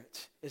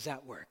Spirit is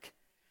at work.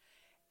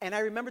 And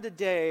I remember the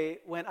day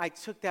when I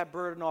took that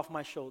burden off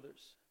my shoulders.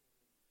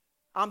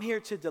 I'm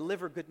here to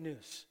deliver good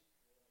news.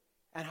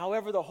 And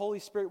however the Holy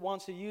Spirit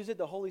wants to use it,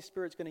 the Holy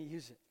Spirit's going to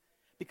use it.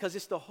 Because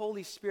it's the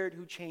Holy Spirit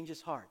who changes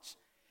hearts.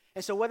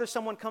 And so whether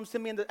someone comes to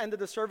me at the end of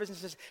the service and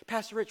says,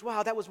 Pastor Rich,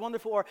 wow, that was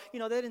wonderful. Or,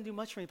 that didn't do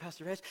much for me,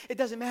 Pastor Rich. It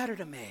doesn't matter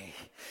to me.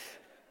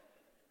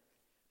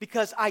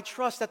 Because I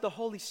trust that the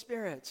Holy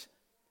Spirit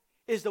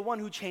is the one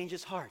who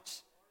changes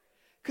hearts.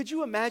 Could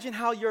you imagine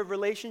how your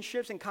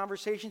relationships and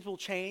conversations will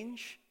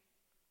change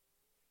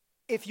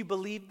if you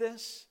believe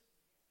this?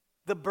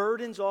 The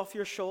burden's off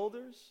your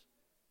shoulders.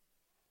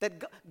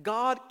 That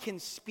God can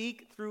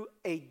speak through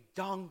a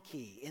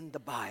donkey in the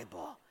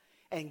Bible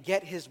and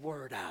get his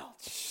word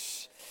out.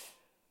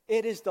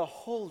 It is the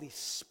Holy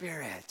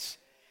Spirit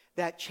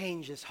that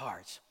changes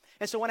hearts.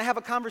 And so when I have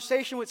a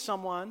conversation with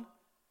someone,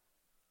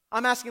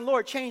 I'm asking,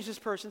 Lord, change this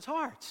person's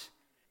heart.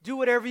 Do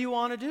whatever you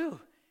want to do.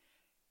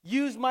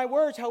 Use my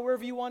words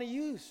however you want to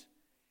use.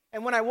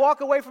 And when I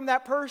walk away from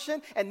that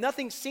person and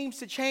nothing seems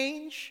to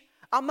change,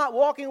 I'm not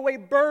walking away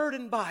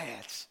burdened by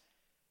it.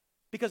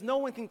 Because no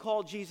one can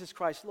call Jesus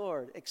Christ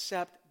Lord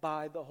except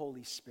by the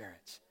Holy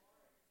Spirit.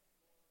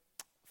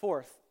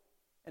 4th,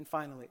 and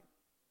finally,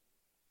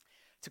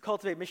 to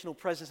cultivate missional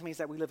presence means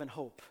that we live in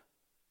hope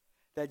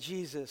that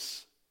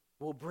Jesus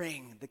will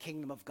bring the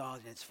kingdom of God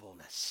in its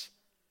fullness.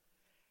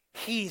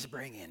 He's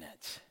bringing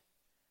it,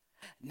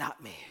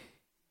 not me,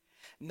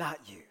 not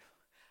you,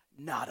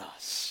 not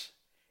us.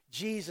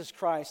 Jesus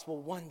Christ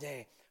will one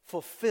day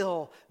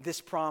fulfill this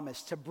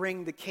promise to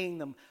bring the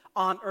kingdom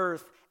on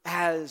earth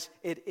as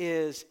it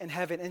is in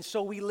heaven. And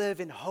so we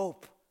live in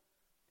hope.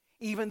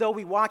 Even though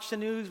we watch the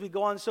news, we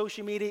go on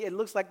social media, it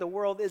looks like the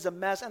world is a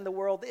mess, and the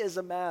world is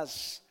a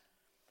mess.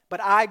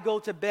 But I go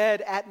to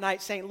bed at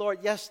night saying, Lord,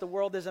 yes, the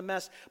world is a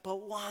mess,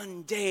 but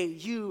one day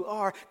you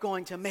are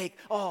going to make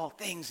all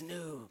things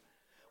new.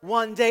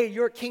 One day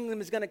your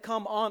kingdom is going to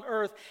come on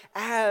earth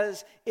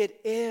as it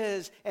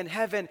is in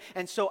heaven.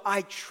 And so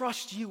I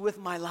trust you with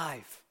my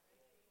life.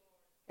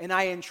 And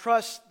I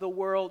entrust the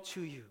world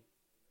to you.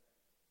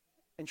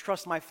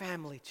 Entrust my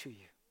family to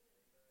you.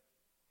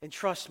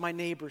 Entrust my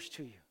neighbors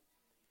to you.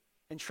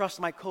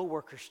 Entrust my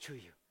coworkers to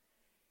you.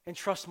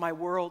 Entrust my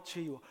world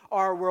to you,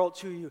 our world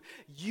to you.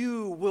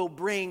 You will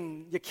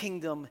bring your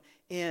kingdom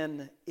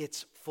in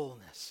its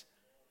fullness.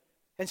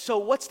 And so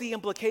what's the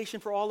implication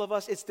for all of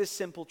us? It's this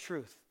simple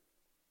truth.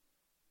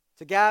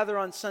 To gather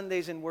on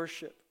Sundays in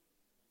worship,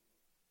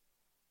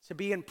 to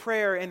be in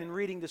prayer and in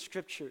reading the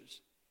scriptures,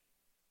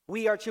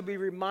 we are to be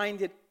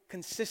reminded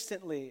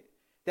consistently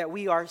that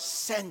we are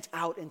sent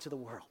out into the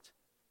world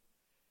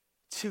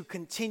to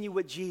continue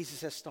what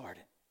Jesus has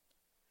started.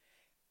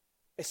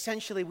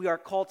 Essentially, we are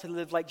called to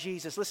live like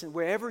Jesus. Listen,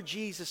 wherever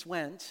Jesus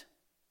went,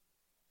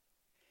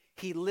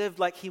 he lived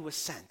like he was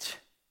sent.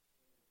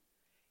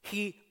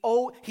 He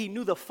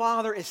knew the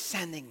Father is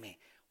sending me.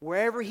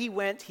 Wherever he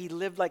went, he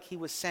lived like he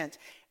was sent.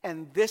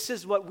 And this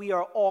is what we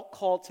are all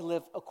called to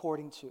live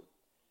according to.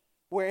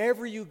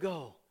 Wherever you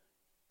go,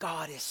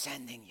 God is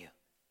sending you.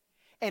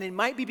 And it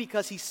might be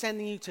because he's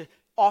sending you to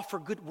offer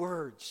good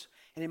words.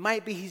 And it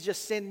might be he's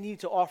just sending you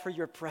to offer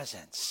your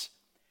presence.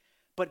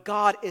 But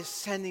God is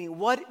sending you.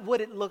 What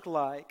would it look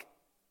like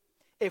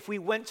if we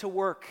went to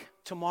work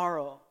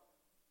tomorrow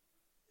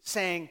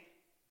saying,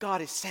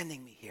 God is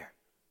sending me here?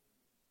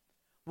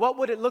 What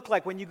would it look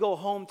like when you go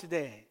home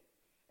today?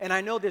 And I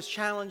know there's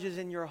challenges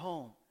in your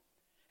home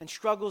and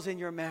struggles in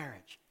your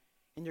marriage.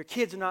 And your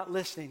kids are not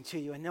listening to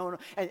you. And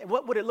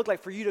what would it look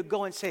like for you to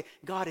go and say,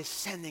 God is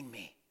sending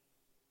me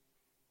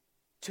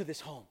to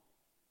this home?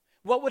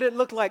 What would it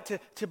look like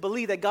to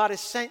believe that God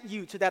has sent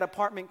you to that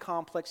apartment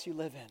complex you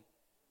live in?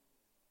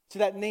 to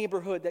that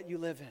neighborhood that you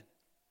live in,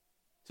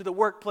 to the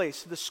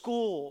workplace, to the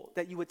school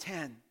that you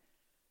attend,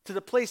 to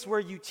the place where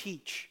you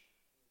teach.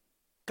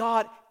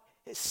 God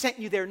sent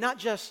you there not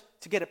just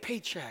to get a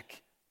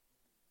paycheck,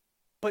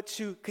 but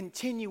to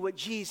continue what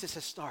Jesus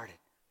has started.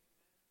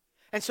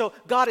 And so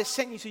God has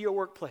sent you to your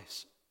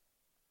workplace.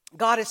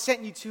 God has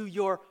sent you to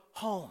your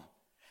home.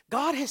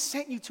 God has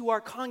sent you to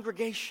our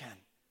congregation.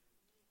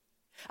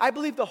 I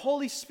believe the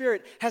Holy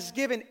Spirit has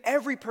given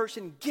every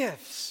person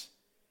gifts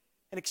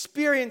and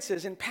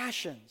experiences and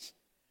passions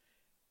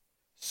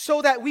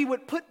so that we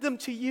would put them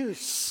to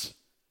use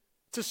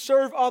to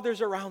serve others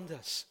around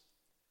us.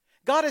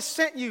 God has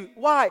sent you,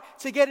 why?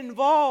 To get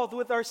involved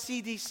with our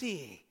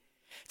CDC,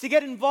 to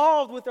get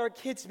involved with our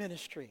kids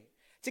ministry,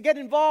 to get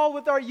involved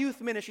with our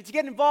youth ministry, to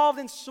get involved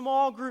in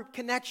small group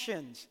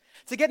connections,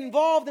 to get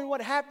involved in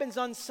what happens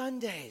on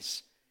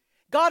Sundays.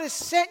 God has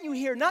sent you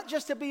here not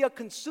just to be a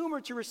consumer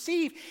to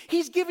receive.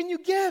 He's given you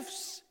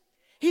gifts.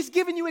 He's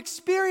given you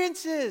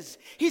experiences.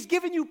 He's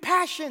given you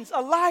passions,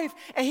 a life,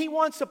 and He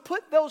wants to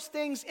put those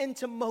things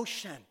into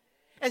motion.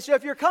 And so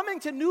if you're coming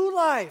to New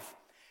Life,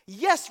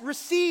 yes,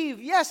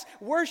 receive, yes,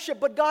 worship,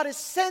 but God is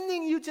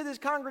sending you to this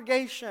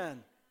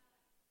congregation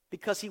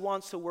because He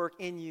wants to work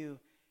in you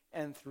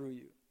and through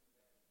you.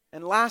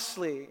 And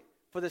lastly,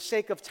 for the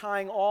sake of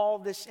tying all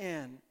this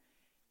in,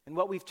 and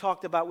what we've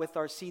talked about with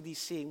our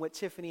CDC, and what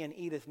Tiffany and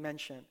Edith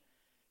mentioned,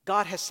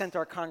 God has sent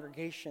our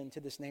congregation to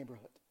this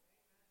neighborhood.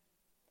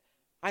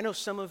 I know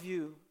some of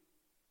you,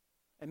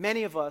 and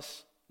many of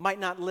us, might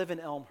not live in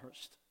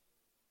Elmhurst.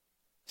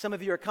 Some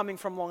of you are coming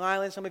from Long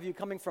Island. Some of you are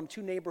coming from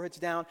 2 neighborhoods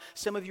down.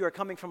 Some of you are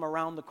coming from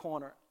around the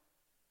corner.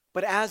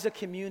 But as a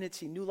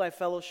community, New Life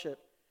Fellowship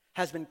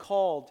has been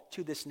called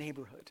to this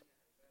neighborhood,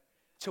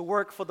 to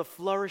work for the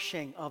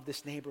flourishing of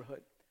this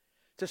neighborhood,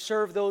 to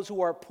serve those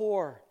who are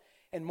poor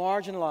and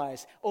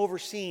marginalized,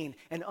 overseen,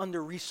 and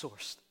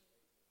under-resourced,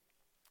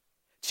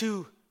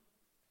 to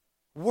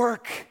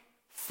work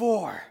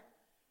for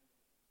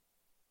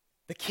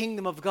the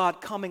kingdom of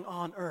God coming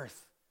on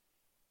earth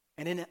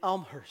and in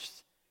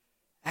Elmhurst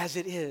as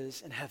it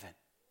is in heaven.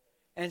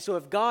 And so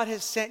if God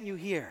has sent you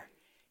here,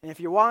 and if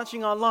you're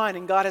watching online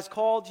and God has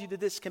called you to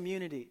this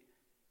community,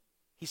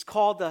 He's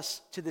called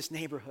us to this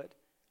neighborhood.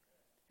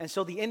 And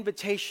so the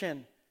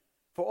invitation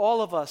for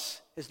all of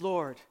us is,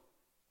 Lord,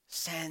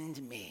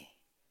 send me.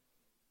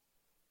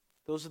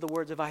 Those are the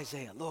words of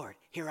Isaiah. Lord,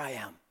 here I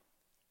am.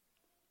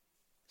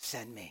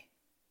 Send me.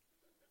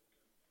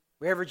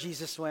 Wherever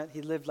Jesus went,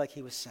 He lived like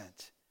He was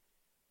sent.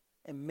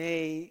 And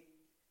may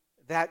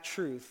that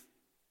truth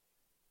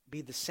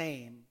be the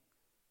same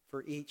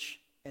for each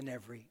and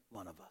every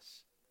one of us.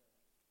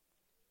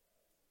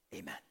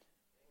 Amen.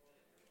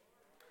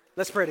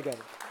 Let's pray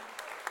together.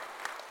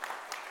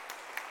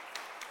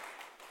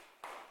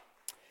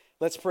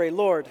 Let's pray.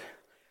 Lord,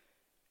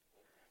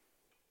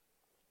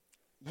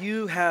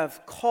 You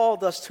have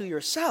called us to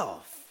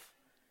Yourself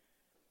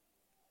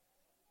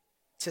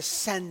to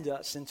send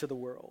us into the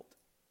world,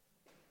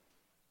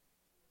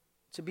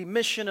 to be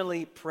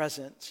missionally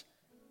present,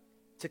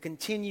 to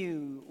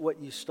continue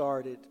what You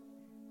started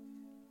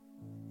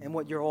and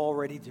what You're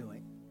already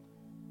doing.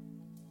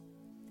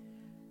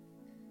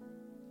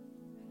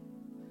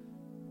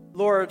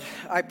 Lord,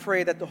 I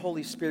pray that the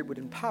Holy Spirit would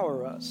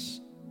empower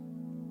us,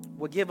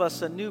 would give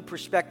us a new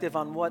perspective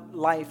on what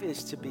life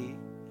is to be,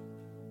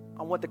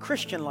 on what the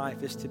Christian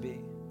life is to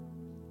be.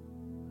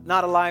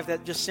 Not a life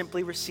that just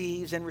simply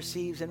receives and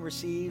receives and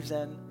receives,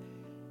 and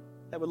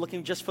that we're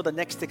looking just for the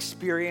next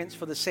experience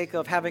for the sake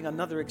of having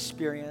another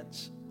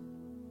experience.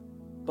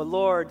 But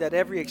Lord, that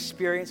every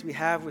experience we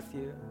have with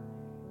You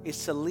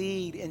is to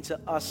lead into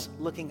us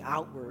looking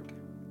outward,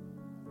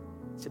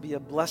 to be a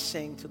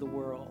blessing to the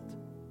world.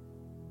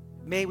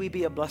 May we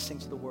be a blessing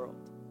to the world.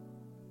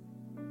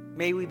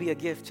 May we be a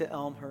gift to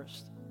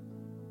Elmhurst.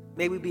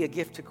 May we be a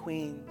gift to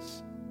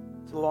Queens,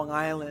 to Long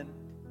Island,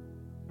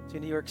 to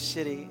New York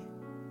City,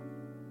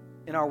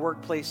 in our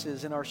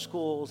workplaces, in our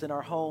schools, in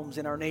our homes,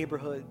 in our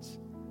neighborhoods.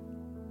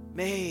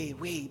 May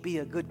we be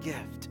a good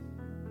gift.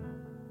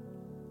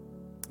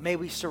 May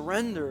we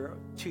surrender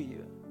to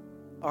You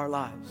our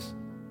lives.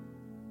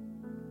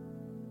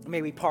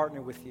 May we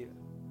partner with You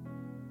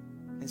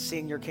in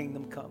seeing Your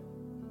kingdom come,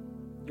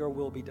 Your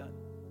will be done.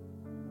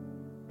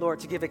 Lord,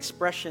 to give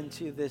expression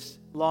to this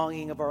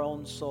longing of our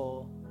own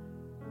soul,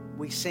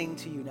 we sing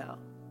to You now.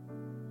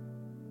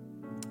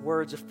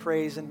 Words of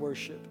praise and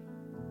worship,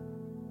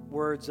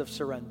 words of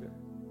surrender.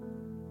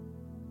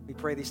 We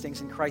pray these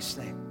things in Christ's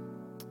name.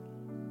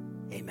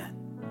 Amen.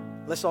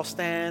 Let's all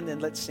stand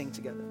and let's sing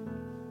together.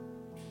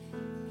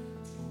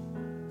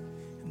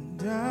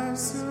 And I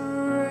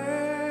surrender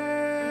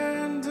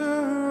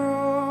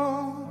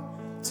all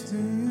to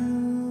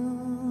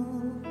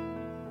You.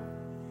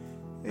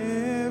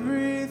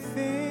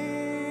 Everything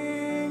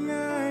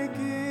I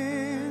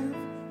give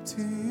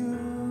to You,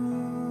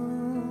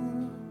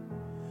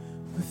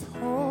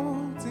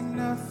 withholding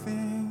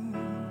nothing,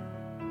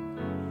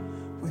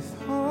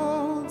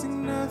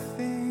 withholding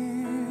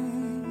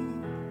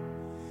nothing.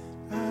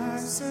 I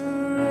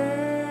surrender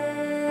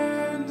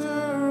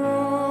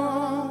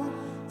all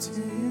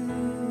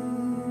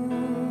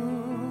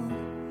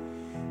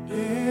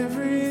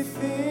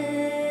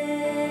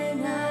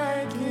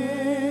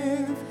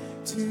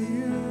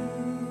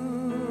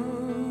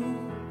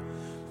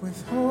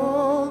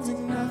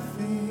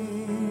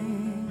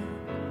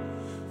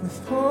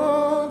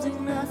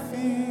withholding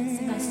nothing.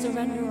 Sing, I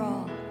surrender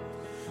all.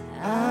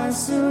 I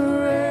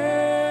surrender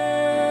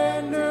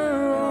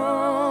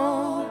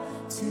all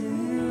to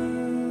you.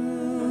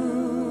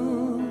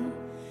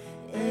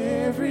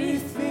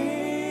 Everything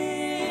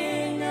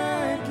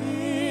I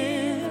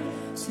give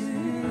to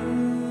you.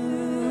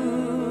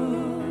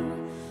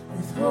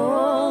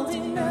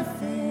 Withholding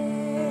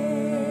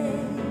nothing.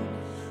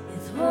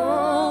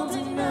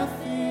 Withholding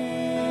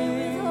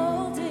nothing.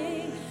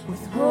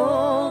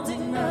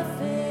 Withholding nothing.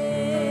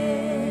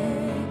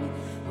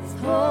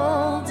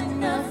 Withholding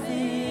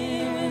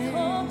nothing.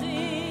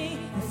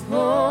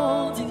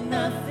 Withholding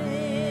nothing.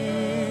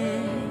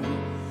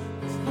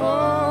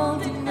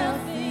 Withholding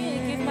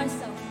nothing. Give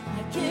myself.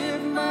 I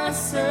give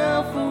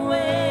myself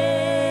away.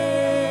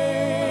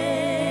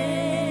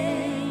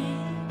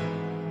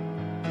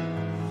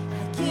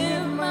 I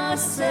give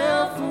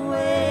myself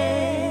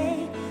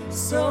away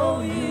so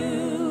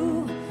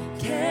you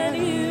can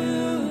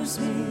use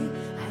me.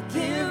 I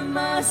give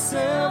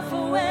myself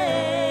away.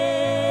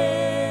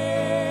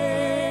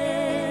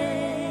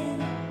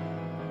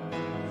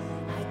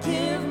 I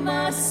give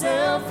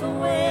myself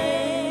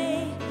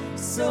away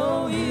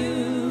so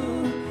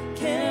you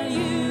can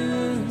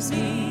use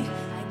me.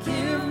 I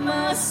give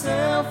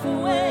myself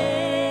away.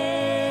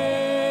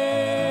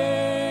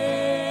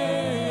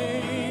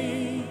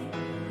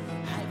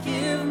 I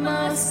give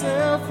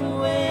myself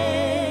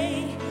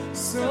away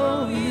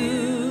so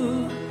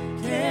you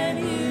can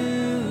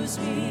use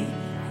me.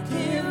 I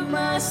give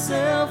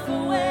myself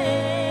away.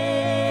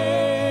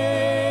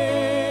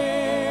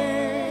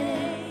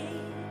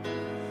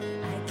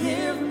 I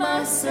give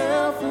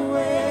myself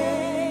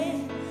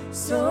away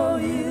so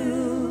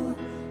you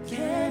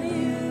can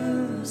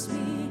use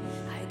me.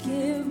 I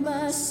give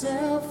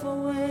myself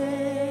away.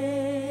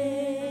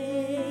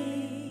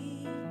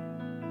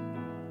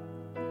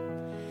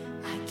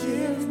 I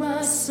give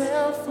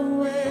myself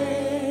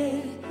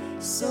away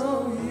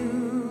so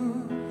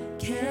you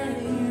can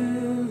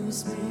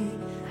use me.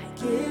 I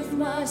give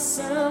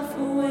myself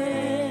away.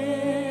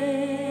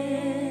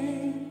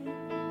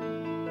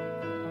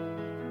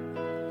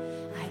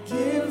 I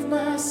give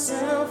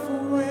myself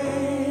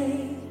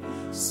away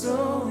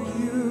so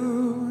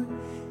you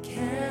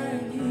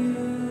can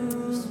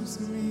use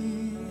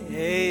me.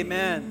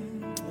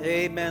 Amen.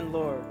 Amen,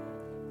 Lord.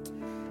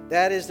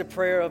 That is the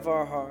prayer of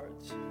our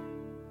hearts.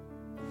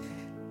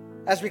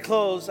 As we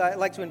close, I'd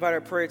like to invite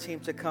our prayer team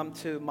to come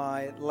to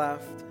my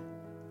left.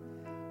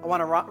 I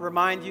want to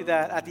remind you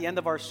that at the end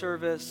of our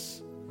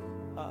service,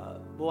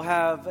 we'll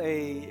have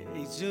a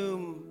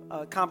Zoom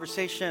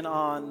conversation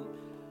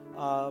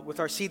with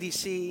our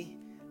CDC.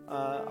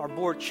 Our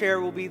board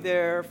chair will be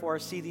there for our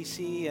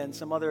CDC and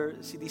some other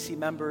CDC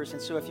members.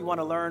 And so if you want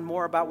to learn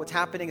more about what's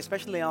happening,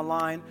 especially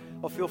online,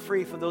 well, feel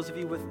free for those of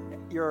you with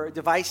your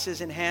devices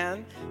in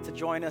hand to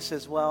join us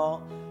as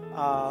well.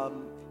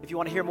 If you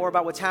want to hear more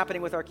about what's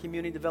happening with our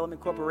Community Development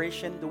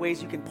Corporation, the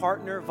ways you can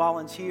partner,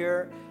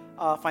 volunteer,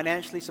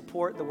 financially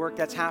support the work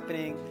that's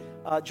happening,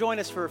 join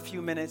us for a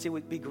few minutes. It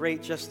would be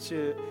great just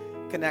to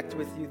connect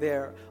with you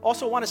there.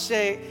 Also want to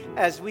say,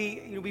 as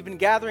we've been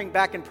gathering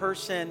back in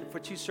person for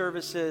 2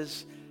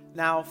 services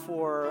now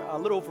for a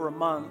little over a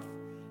month,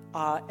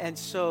 and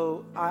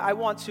so I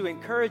want to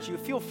encourage you,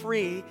 feel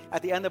free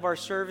at the end of our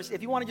service,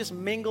 if you want to just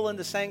mingle in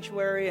the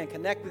sanctuary and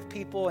connect with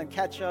people and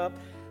catch up,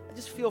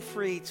 just feel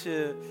free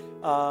to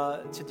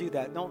do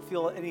that. Don't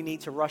feel any need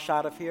to rush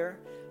out of here.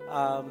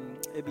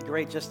 It'd be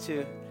great just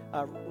to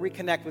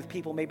reconnect with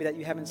people maybe that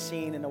you haven't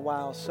seen in a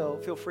while, so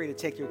feel free to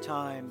take your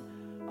time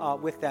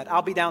with that.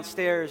 I'll be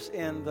downstairs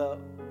in the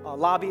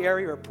lobby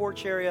area or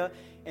porch area,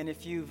 and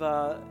if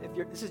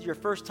this is your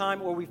first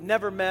time or we've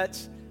never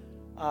met,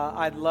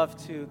 I'd love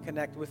to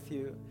connect with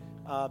you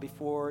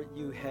before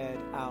you head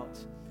out.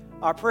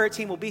 Our prayer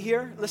team will be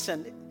here.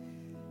 Listen,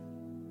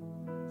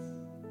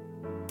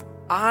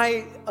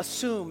 I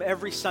assume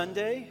every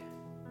Sunday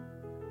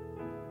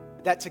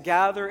that to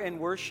gather and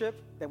worship,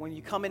 that when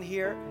you come in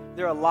here,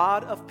 there are a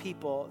lot of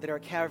people that are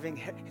carrying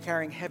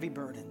heavy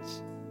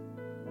burdens.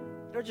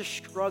 They're just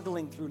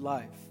struggling through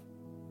life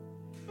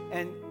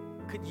and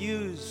could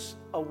use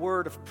a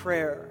word of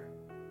prayer,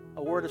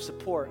 a word of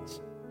support,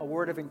 a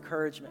word of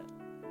encouragement.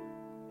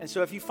 And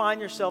so if you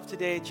find yourself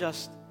today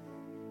just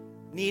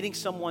needing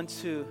someone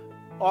to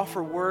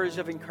offer words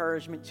of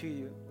encouragement to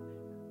you,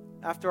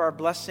 after our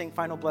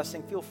final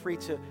blessing, feel free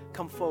to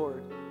come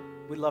forward.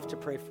 We'd love to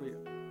pray for you.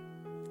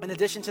 In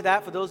addition to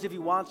that, for those of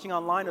you watching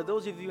online or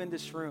those of you in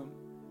this room,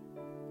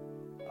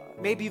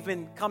 maybe you've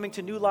been coming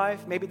to New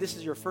Life, maybe this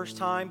is your first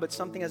time, but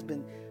something has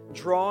been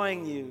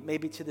drawing you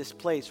maybe to this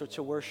place or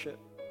to worship.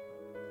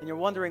 And you're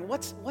wondering,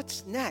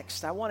 what's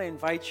next? I want to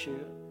invite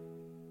you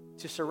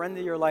to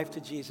surrender your life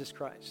to Jesus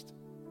Christ.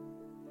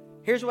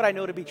 Here's what I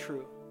know to be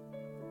true.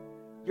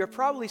 You're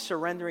probably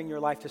surrendering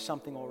your life to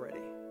something already.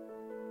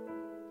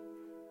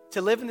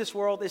 To live in this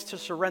world is to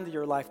surrender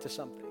your life to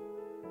something.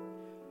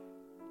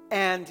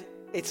 And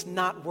it's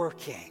not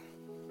working.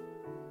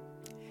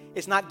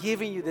 It's not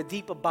giving you the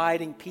deep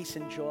abiding peace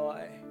and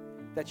joy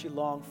that you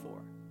long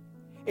for.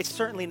 it's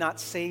certainly not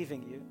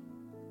saving you.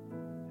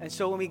 And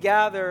so when we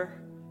gather,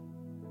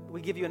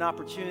 we give you an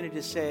opportunity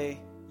to say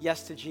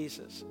yes to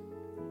Jesus,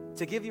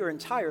 to give your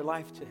entire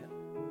life to him.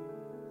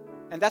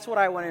 And that's what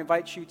I want to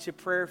invite you to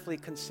prayerfully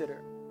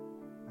consider,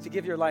 to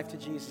give your life to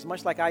Jesus,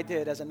 much like I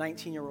did as a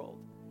 19-year-old,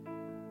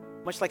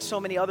 much like so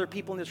many other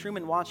people in this room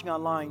and watching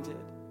online did,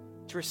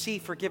 to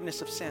receive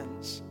forgiveness of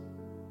sins,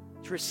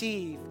 to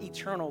receive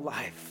eternal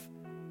life,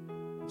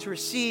 to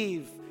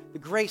receive the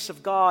grace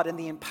of God and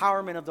the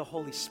empowerment of the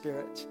Holy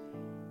Spirit.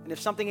 And if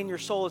something in your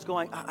soul is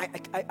going,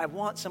 I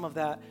want some of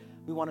that,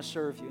 we want to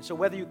serve you. So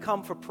whether you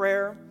come for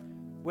prayer,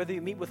 whether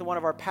you meet with one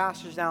of our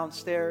pastors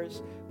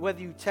downstairs,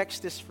 whether you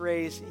text this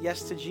phrase,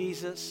 yes to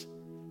Jesus,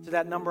 to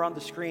that number on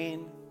the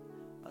screen,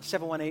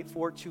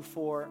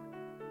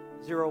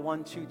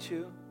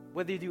 718-424-0122.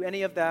 Whether you do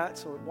any of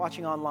that or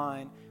watching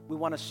online, we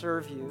want to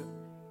serve you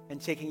in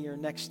taking your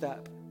next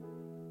step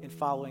in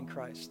following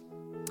Christ.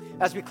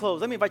 As we close,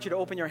 let me invite you to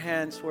open your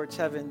hands towards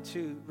heaven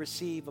to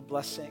receive a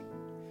blessing.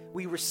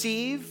 We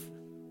receive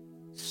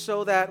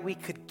so that we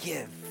could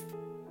give.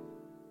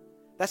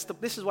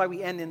 This is why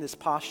we end in this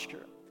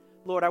posture.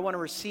 Lord, I want to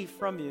receive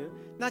from you,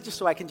 not just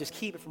so I can just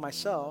keep it for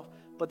myself,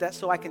 but that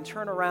so I can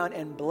turn around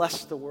and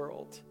bless the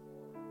world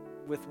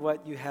with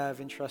what you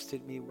have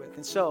entrusted me with.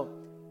 And so,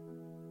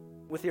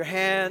 with your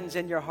hands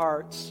and your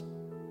hearts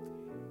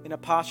in a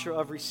posture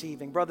of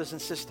receiving, brothers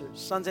and sisters,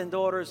 sons and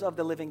daughters of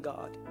the living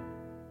God,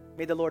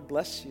 may the Lord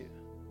bless you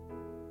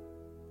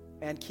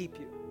and keep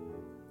you.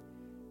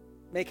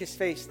 Make his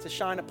face to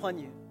shine upon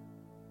you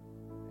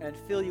and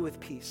fill you with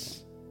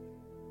peace.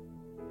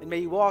 And may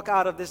you walk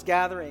out of this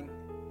gathering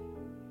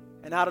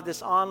and out of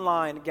this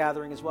online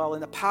gathering as well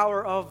in the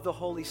power of the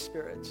Holy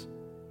Spirit,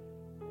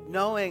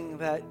 knowing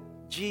that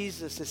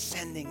Jesus is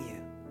sending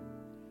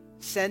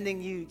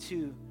you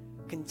to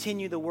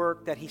continue the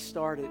work that he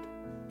started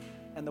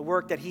and the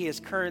work that he is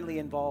currently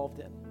involved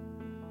in.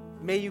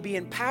 May you be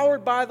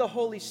empowered by the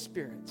Holy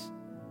Spirit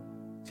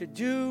to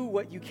do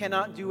what you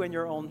cannot do in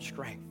your own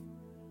strength.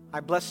 I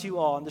bless you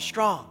all in the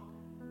strong,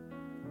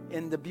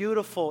 in the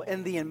beautiful,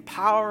 in the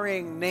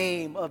empowering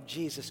name of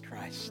Jesus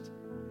Christ.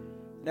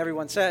 And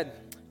everyone said,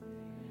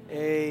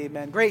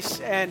 amen. Grace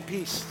and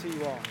peace to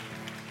you all.